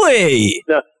 Really?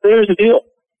 Now, here's the deal.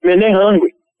 I mean, they're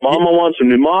hungry. Mama wants some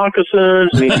new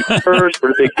moccasins, need first for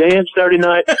the big dance Saturday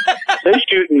night. They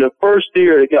shooting the first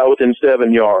deer that got within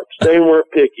 7 yards. They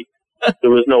weren't picky.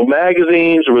 There was no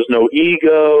magazines. There was no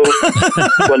ego.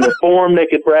 Wasn't a form they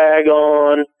could brag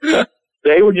on.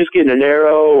 They were just getting an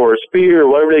arrow or a spear or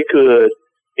whatever they could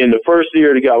in the first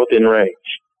deer that got within range.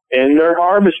 And their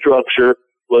harvest structure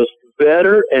was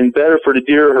better and better for the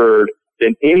deer herd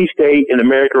than any state in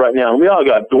America right now. And we all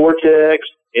got Gore-Tex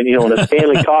and, in a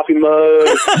Stanley coffee mug,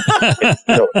 and,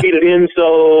 heated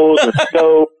insoles and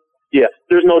stove. Yeah,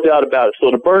 there's no doubt about it.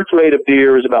 So the birth rate of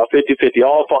deer is about 50-50.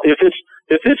 If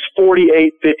it's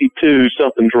 48-52,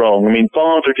 something's wrong. I mean,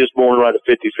 fawns are just born right at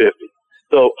 50-50.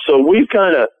 So we've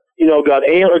kind of, got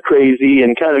antler crazy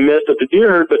and kind of messed up the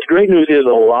deer herd. But the great news is a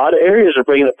lot of areas are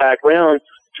bringing it back around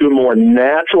to a more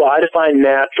natural. I define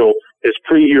natural as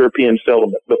pre-European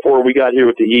settlement, before we got here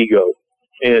with the ego.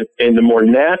 And the more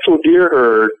natural deer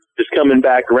herd is coming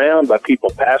back around by people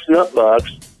passing up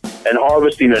bucks and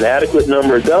harvesting an adequate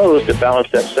number of those to balance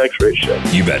that sex ratio.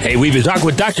 You bet. Hey, we've been talking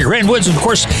with Dr. Grant Woods, and of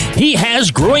course, he has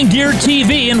Growing Deer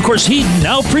TV, and of course, he's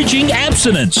now preaching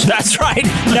abstinence. That's right.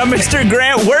 Now, Mr.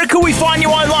 Grant, where can we find you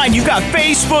online? You've got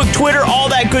Facebook, Twitter, all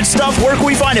that good stuff. Where can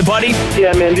we find it, buddy?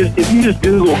 Yeah, man, if you just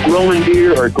Google Growing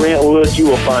Deer or Grant Woods, you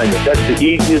will find it. That's the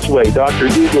easiest way. Dr.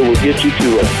 Google will get you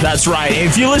to it. That's right.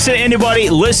 If you listen to anybody,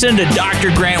 listen to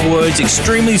Dr. Grant Woods,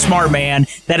 extremely smart man.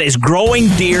 That is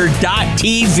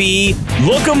growingdeer.tv.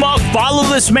 Look him up. Follow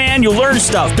this man. You'll learn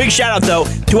stuff. Big shout out, though,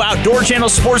 to Outdoor Channel,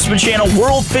 Sportsman Channel,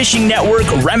 World Fishing Network,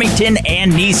 Remington,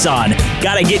 and Nissan.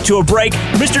 Gotta get to a break.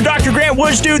 Mr. Dr. Grant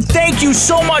Woods, dude, thank you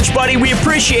so much, buddy. We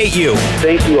appreciate you.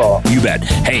 Thank you all. You bet.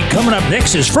 Hey, coming up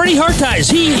next is Freddie Hartize.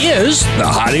 He is the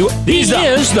Hollywood. He is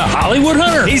the Hollywood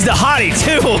Hunter. He's the hottie,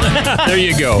 too. There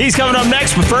you go. He's coming up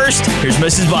next, but first, here's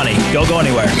Mrs. Bunny. Don't go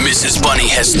anywhere. Mrs. Bunny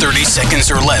has 30 seconds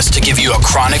or less to give you a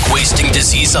chronic wasting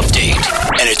disease update.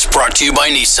 And it's brought to you by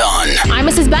Nissan. I'm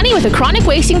Mrs. Bunny with a chronic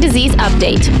wasting disease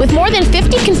update. With more than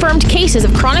 50 confirmed cases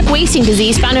of chronic wasting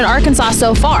disease found in Arkansas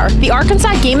so far, the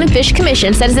Arkansas Game and Fish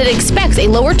Commission says it expects a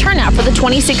lower turnout for the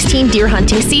 2016 deer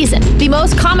hunting season. The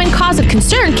most common cause of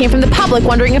concern came from the public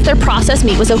wondering if their processed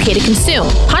meat was okay to consume.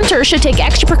 Hunters should take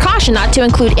extra precaution not to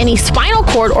include any spinal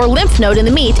cord or lymph node in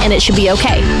the meat, and it should be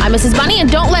okay. I'm Mrs. Bunny,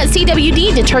 and don't let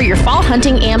CWD deter your fall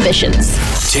hunting ambitions.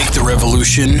 Take the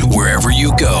revolution wherever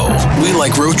you go. We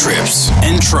like road trips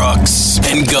and trucks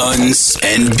and guns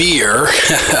and beer.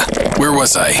 Where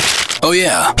was I? Oh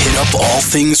yeah, hit up All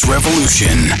Things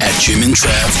Revolution at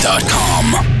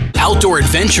jimandtrav.com. Outdoor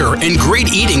adventure and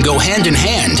great eating go hand in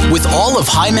hand with all of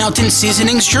High Mountain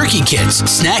Seasonings jerky kits,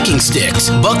 snacking sticks,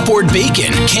 buckboard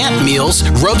bacon, camp meals,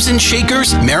 rubs and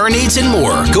shakers, marinades, and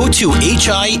more. Go to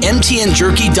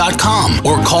himtnjerky.com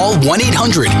or call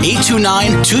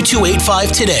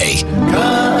 1-800-829-2285 today.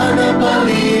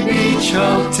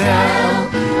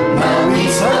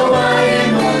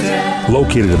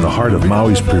 Located in the heart of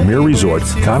Maui's premier resort,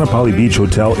 Kaanapali Beach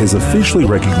Hotel is officially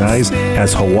recognized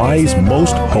as Hawaii's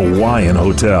most Hawaiian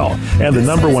hotel and the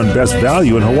 #1 best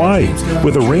value in Hawaii.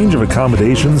 With a range of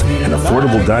accommodations and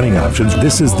affordable dining options,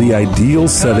 this is the ideal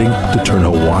setting to turn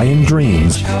Hawaiian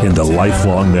dreams into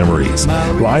lifelong memories.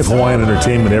 Live Hawaiian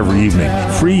entertainment every evening,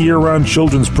 free year-round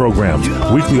children's programs,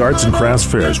 weekly arts and crafts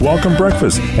fairs, welcome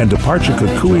breakfast, and departure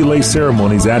kukui lei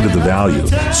ceremonies add to the value.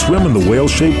 Swim in the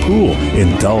whale-shaped pool,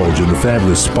 indulge in the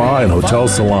fabulous spa and hotel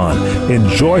salon.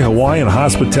 Enjoy Hawaiian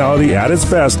hospitality at its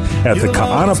best at the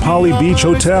Kaanapali Beach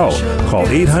Hotel. Call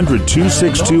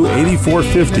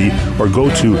 800-262-8450 or go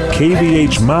to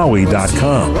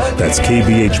kbhmaui.com. That's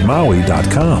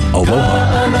kbhmaui.com. Aloha.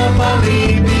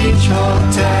 Kaanapali Beach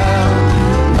Hotel,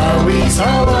 Maui's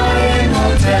Hawaiian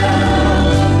Hotel.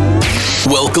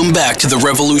 Welcome back to The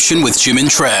Revolution with Jim and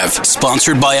Trav,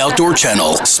 sponsored by Outdoor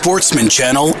Channel, Sportsman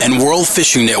Channel, and World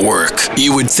Fishing Network.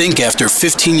 You would think after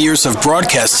 15 years of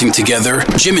broadcasting together,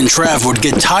 Jim and Trav would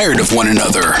get tired of one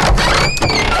another.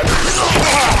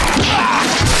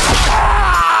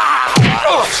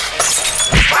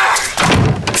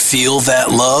 Feel that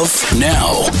love?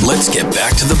 Now, let's get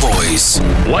back to the boys.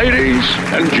 Ladies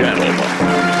and gentlemen,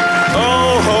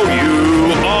 oh,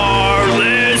 you are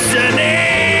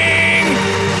listening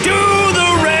to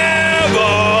The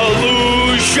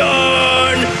Revolution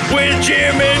with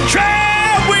Jim and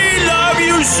Trav. We love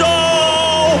you so,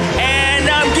 and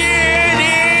I'm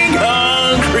getting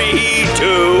hungry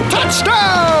too.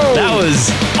 Touchdown! That was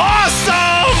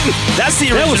awesome! That's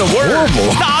the original word.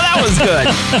 Horrible. No, that was good.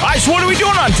 All right, so what are we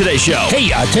doing on today's show?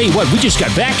 Hey, I'll tell you what, we just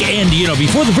got back, and,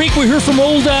 before the break, we heard from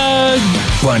old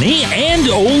Bunny and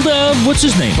old, what's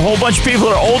his name? A whole bunch of people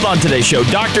are old on today's show.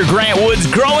 Dr. Grant Wood's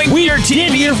growing deer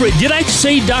TV. Did I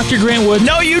say Dr. Grant Wood?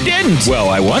 No, you didn't. Well,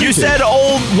 I wanted to. You said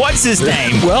old, what's his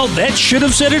name? Well, that should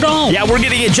have said it all. Yeah, we're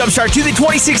going to get jumpstart to the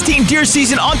 2016 deer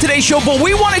season on today's show, but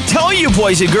we want to tell you,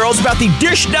 boys and girls, about the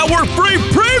Dish Network free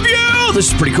preview. This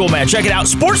is pretty cool, man. Check it out.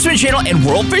 Sportsman Channel and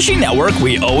World Fishing Network.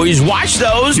 We always watch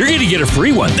those. You're going to get a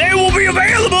free one. They will be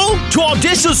available to all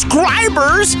Dish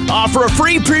subscribers for a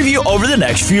free preview over the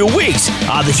next few weeks.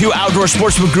 The two Outdoor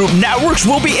Sportsman Group networks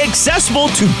will be accessible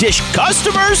to Dish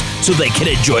customers so they can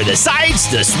enjoy the sights,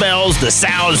 the smells, the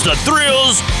sounds, the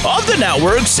thrills of the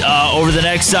networks over the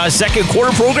next second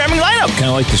quarter programming lineup. Kind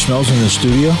of like the smells in the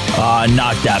studio?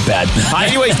 Not that bad.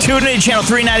 Anyways, tune in to Channel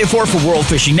 394 for World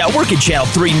Fishing Network and Channel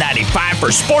 395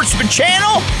 for Sportsman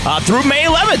Channel through May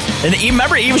 11th. And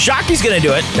remember, Eva Shockey's going to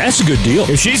do it. That's a good deal.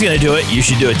 If she's going to do it, you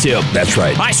should do it too. That's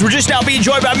right. All right, so we're just now being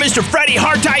joined by Mr. Freddie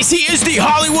Hartice. He is the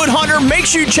Hollywood Hunter. Make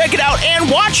sure you check it out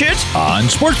and watch it. On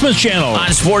Sportsman Channel.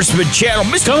 On Sportsman Channel.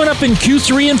 Coming up in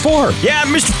Q3 and 4. Yeah,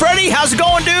 Mr. Freddie, how's it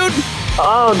going, dude?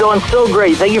 Oh, doing so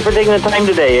great. Thank you for taking the time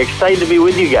today. Excited to be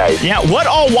with you guys. Yeah, what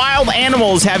all wild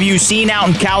animals have you seen out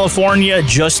in California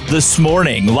just this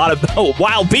morning? A lot of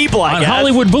wild people, I guess. On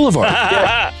Hollywood Boulevard.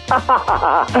 I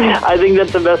think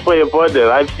that's the best way to put it.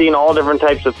 I've seen all different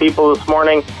types of people this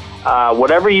morning.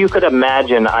 Whatever you could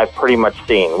imagine, I've pretty much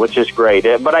seen, which is great.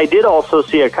 But I did also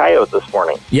see a coyote this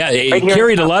morning. Yeah, it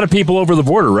carried a lot of people over the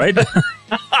border, right?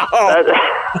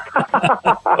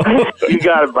 You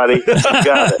got it, buddy. You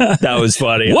got it. That was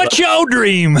funny. What's your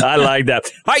dream? I like that.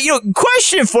 All right,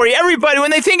 question for you. Everybody,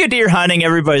 when they think of deer hunting,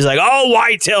 everybody's like, oh,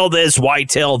 whitetail this,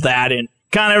 whitetail that, and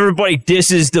kind of everybody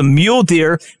disses the mule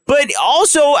deer. But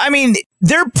also, I mean,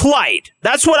 their plight.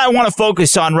 That's what I want to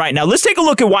focus on right now. Let's take a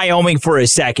look at Wyoming for a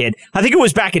second. I think it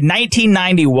was back in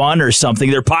 1991 or something.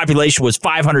 Their population was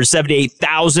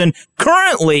 578,000.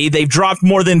 Currently, they've dropped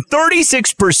more than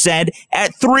 36%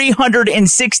 at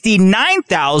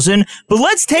 369,000. But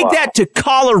let's take that to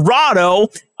Colorado.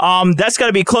 That's got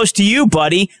to be close to you,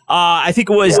 buddy. I think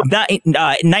it was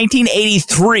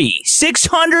 1983.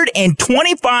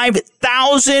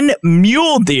 625,000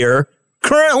 mule deer.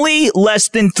 Currently, less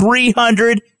than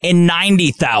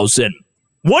 390,000.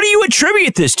 What do you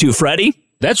attribute this to, Freddie?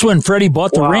 That's when Freddie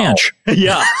bought the ranch.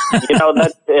 Yeah.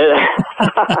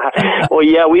 Well,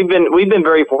 yeah, we've been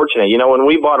very fortunate. When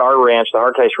we bought our ranch, the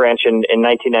Hartice Ranch in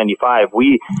 1995,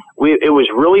 it was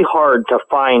really hard to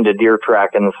find a deer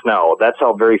track in the snow. That's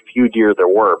how very few deer there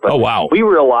were. But we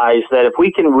realized that if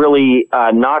we can really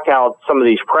knock out some of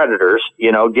these predators,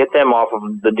 get them off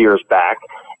of the deer's back,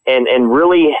 and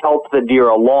really help the deer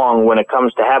along when it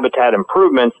comes to habitat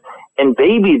improvements and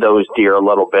baby those deer a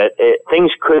little bit,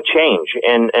 things could change.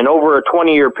 And over a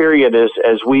 20-year period,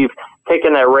 as we've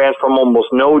taken that ranch from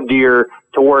almost no deer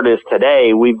to where it is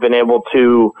today, we've been able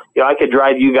to, I could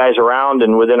drive you guys around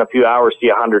and within a few hours see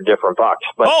 100 different bucks.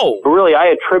 But really, I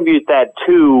attribute that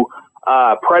to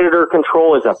predator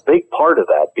control is a big part of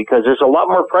that, because there's a lot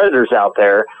more predators out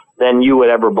there than you would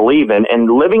ever believe in. And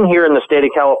living here in the state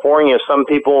of California, some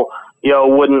people,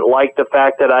 wouldn't like the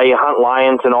fact that I hunt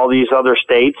lions in all these other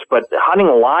states, but hunting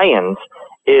lions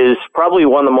is probably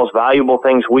one of the most valuable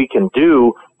things we can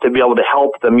do to be able to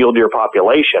help the mule deer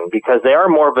population, because they are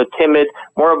more of a timid,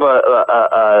 more of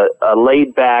a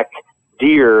laid back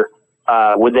deer.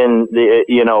 Within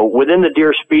the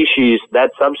deer species,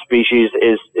 that subspecies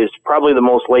is probably the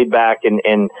most laid back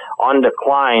and on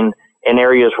decline in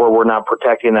areas where we're not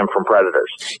protecting them from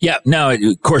predators. Yeah. Now,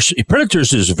 of course,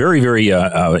 predators is a very, very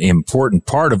important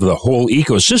part of the whole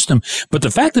ecosystem. But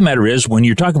the fact of the matter is, when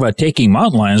you're talking about taking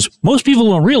mountain lions, most people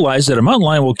don't realize that a mountain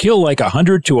lion will kill like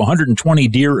 100 to 120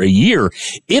 deer a year.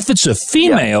 If it's a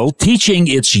female teaching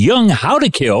its young how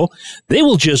to kill, they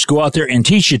will just go out there and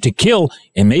teach it to kill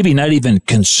and maybe not even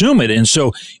consume it. And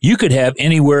so you could have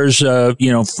anywheres,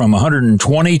 from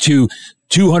 120 to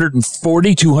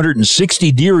 240,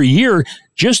 260 deer a year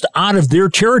just out of their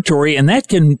territory, and that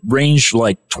can range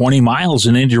like 20 miles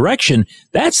in any direction.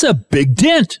 That's a big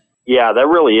dent. Yeah, that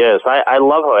really is. I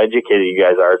love how educated you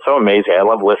guys are. It's so amazing. I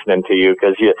love listening to you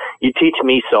because you teach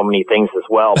me so many things as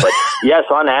well. But yes,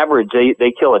 on average,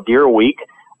 they kill a deer a week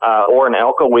or an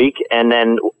elk a week, and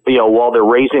then while they're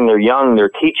raising their young, they're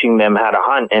teaching them how to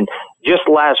hunt. And just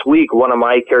last week, one of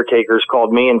my caretakers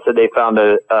called me and said they found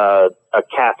a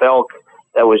calf elk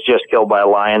that was just killed by a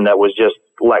lion that was just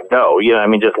let go,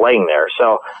 just laying there.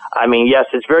 So, yes,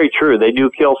 it's very true. They do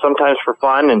kill sometimes for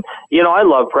fun. And, I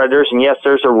love predators. And yes,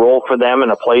 there's a role for them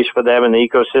and a place for them in the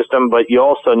ecosystem, but you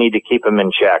also need to keep them in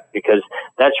check because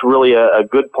that's really a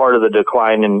good part of the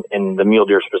decline in the mule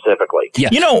deer specifically. Yeah.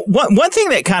 One thing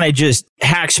that kind of just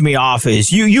hacks me off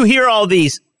is you hear all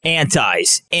these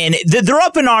antis, and they're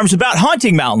up in arms about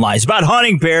hunting mountain lions, about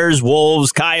hunting bears,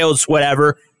 wolves, coyotes,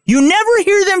 whatever. You never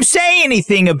hear them say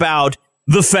anything about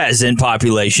the pheasant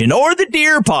population or the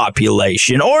deer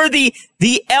population or the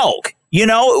elk.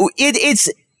 It's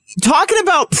talking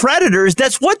about predators.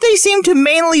 That's what they seem to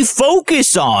mainly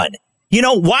focus on.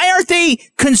 Why aren't they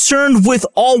concerned with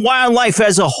all wildlife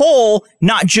as a whole,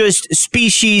 not just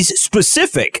species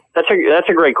specific? That's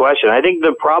a great question. I think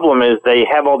the problem is they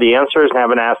have all the answers and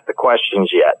haven't asked the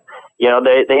questions yet.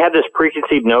 They have this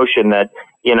preconceived notion that,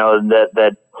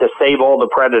 that to save all the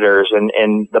predators.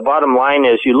 And the bottom line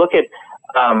is you look at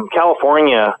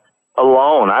California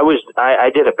alone.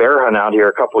 I did a bear hunt out here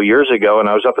a couple of years ago, and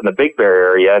I was up in the Big Bear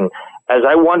area. And as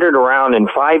I wandered around in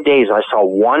 5 days, I saw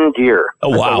one deer. Oh,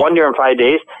 wow. I saw one deer in 5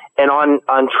 days. And on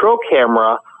trail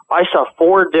camera, I saw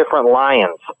 4 different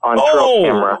lions on trail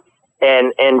camera.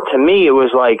 And to me, it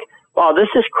was like, wow, this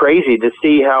is crazy to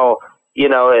see how,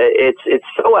 it's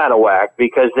so out of whack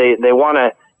because they want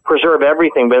to preserve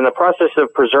everything, but in the process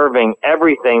of preserving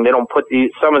everything, they don't put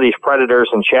some of these predators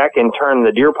in check. In turn,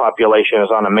 the deer population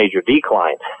is on a major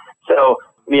decline. So,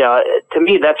 to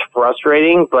me, that's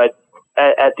frustrating. But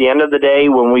at the end of the day,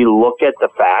 when we look at the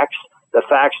facts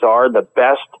are the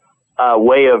best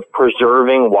way of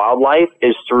preserving wildlife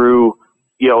is through,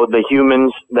 the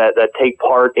humans that take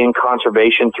part in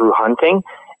conservation through hunting.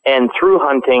 And through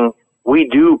hunting, we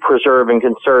do preserve and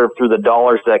conserve through the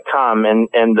dollars that come and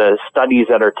the studies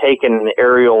that are taken in the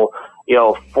aerial,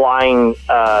 flying,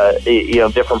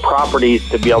 different properties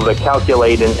to be able to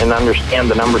calculate and understand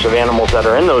the numbers of animals that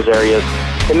are in those areas.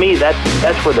 To me, that's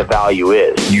where the value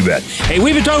is. You bet. Hey,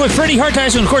 we've been talking with Freddie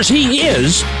Hartheisen, and of course, he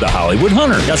is the Hollywood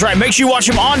Hunter. That's right. Make sure you watch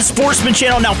him on Sportsman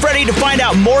Channel. Now, Freddie, to find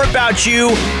out more about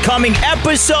you, coming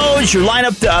episodes, your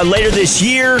lineup later this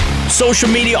year, social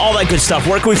media, all that good stuff.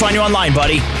 Where can we find you online,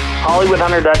 buddy?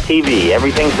 HollywoodHunter.tv.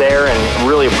 Everything's there, and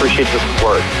really appreciate the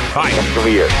support. All right. Next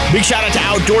year. Big shout out to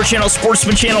Outdoor Channel,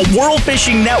 Sportsman Channel, World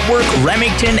Fishing Network,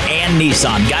 Remington, and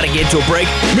Nissan. Got to get to a break.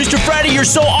 Mr. Freddie, you're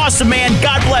so awesome, man.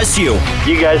 God bless you.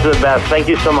 You guys are the best. Thank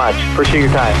you so much. Appreciate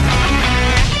your time.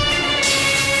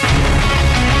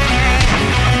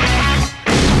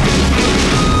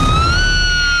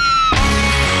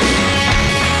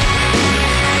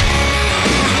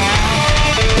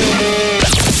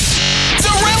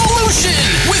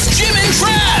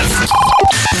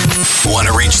 Want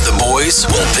to reach the boys?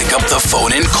 We'll pick up the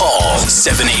phone and call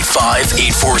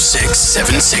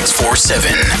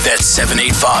 785-846-7647. That's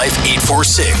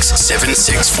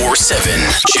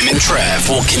 785-846-7647. Jim and Trav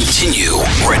will continue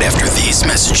right after these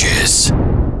messages.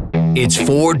 It's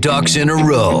 4 ducks in a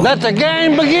row. Let the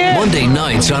game begin. Monday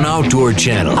nights on Outdoor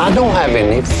Channel. I don't have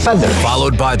any feathers.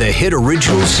 Followed by the hit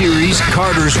original series,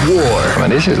 Carter's War. Man,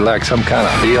 this is like some kind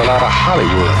of deal out of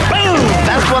Hollywood. Boom!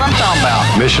 That's what I'm talking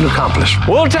about. Mission accomplished.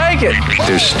 We'll take it.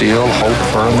 There's still hope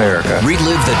for America.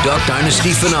 Relive the Duck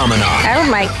Dynasty phenomenon. That'll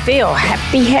make Phil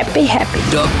happy, happy, happy.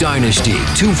 Duck Dynasty,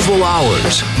 2 full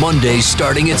hours. Mondays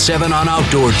starting at 7 on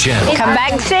Outdoor Channel. Come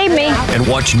back and see me. And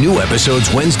watch new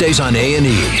episodes Wednesdays on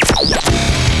A&E.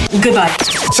 Goodbye.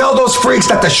 Tell those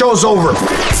freaks that the show's over.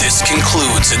 This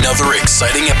concludes another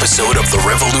exciting episode of The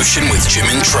Revolution with Jim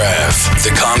and Trav.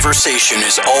 The conversation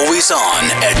is always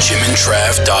on at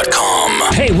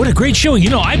jimandtrav.com. Hey, what a great show. You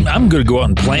know, I'm going to go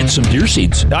out and plant some deer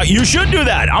seeds. You should do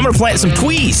that. I'm going to plant some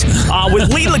tweez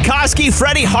with Lee Lukoski,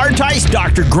 Freddie Hartice,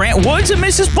 Dr. Grant Woods, and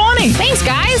Mrs. Bonnie. Thanks,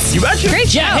 guys. You betcha. Great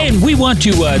show. Yeah, and we want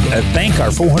to thank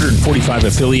our 445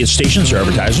 affiliate stations or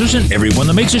advertisers and everyone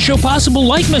that makes the show possible,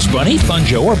 like Miss Bunny, Fun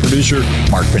Joe, our producer,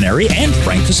 Mark Paneri, and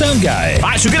Frank the Sound Guy. All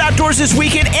right, so get outdoors this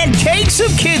weekend and take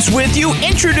some kids with you.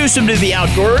 Introduce them to the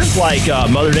outdoors, like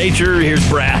Mother Nature. Here's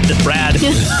Brad.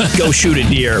 Go shoot a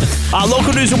deer.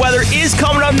 Local news and weather is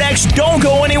coming up next. Don't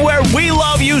go anywhere. We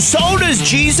love you. So does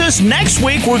Jesus. Next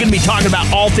week, we're going to be talking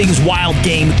about all things wild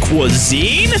game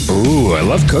cuisine. Ooh, I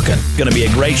love cooking. Going to be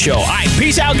a great show. All right,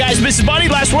 peace out, guys. Mrs. Bunny,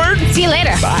 last word? See you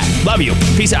later. Bye. Love you.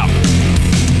 Peace out.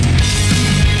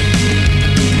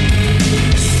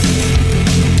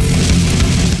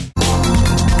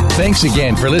 Thanks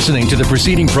again for listening to the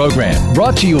preceding program,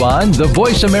 brought to you on the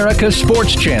Voice America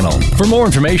Sports Channel. For more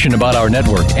information about our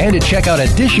network and to check out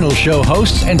additional show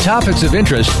hosts and topics of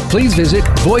interest, please visit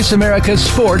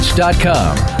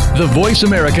voiceamericasports.com. The Voice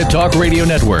America Talk Radio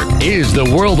Network is the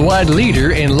worldwide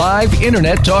leader in live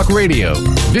Internet talk radio.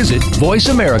 Visit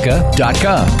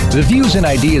voiceamerica.com. The views and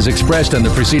ideas expressed on the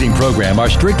preceding program are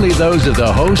strictly those of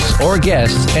the hosts or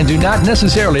guests and do not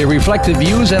necessarily reflect the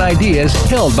views and ideas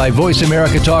held by Voice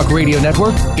America Talk Radio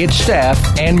Network, its staff,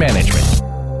 and management.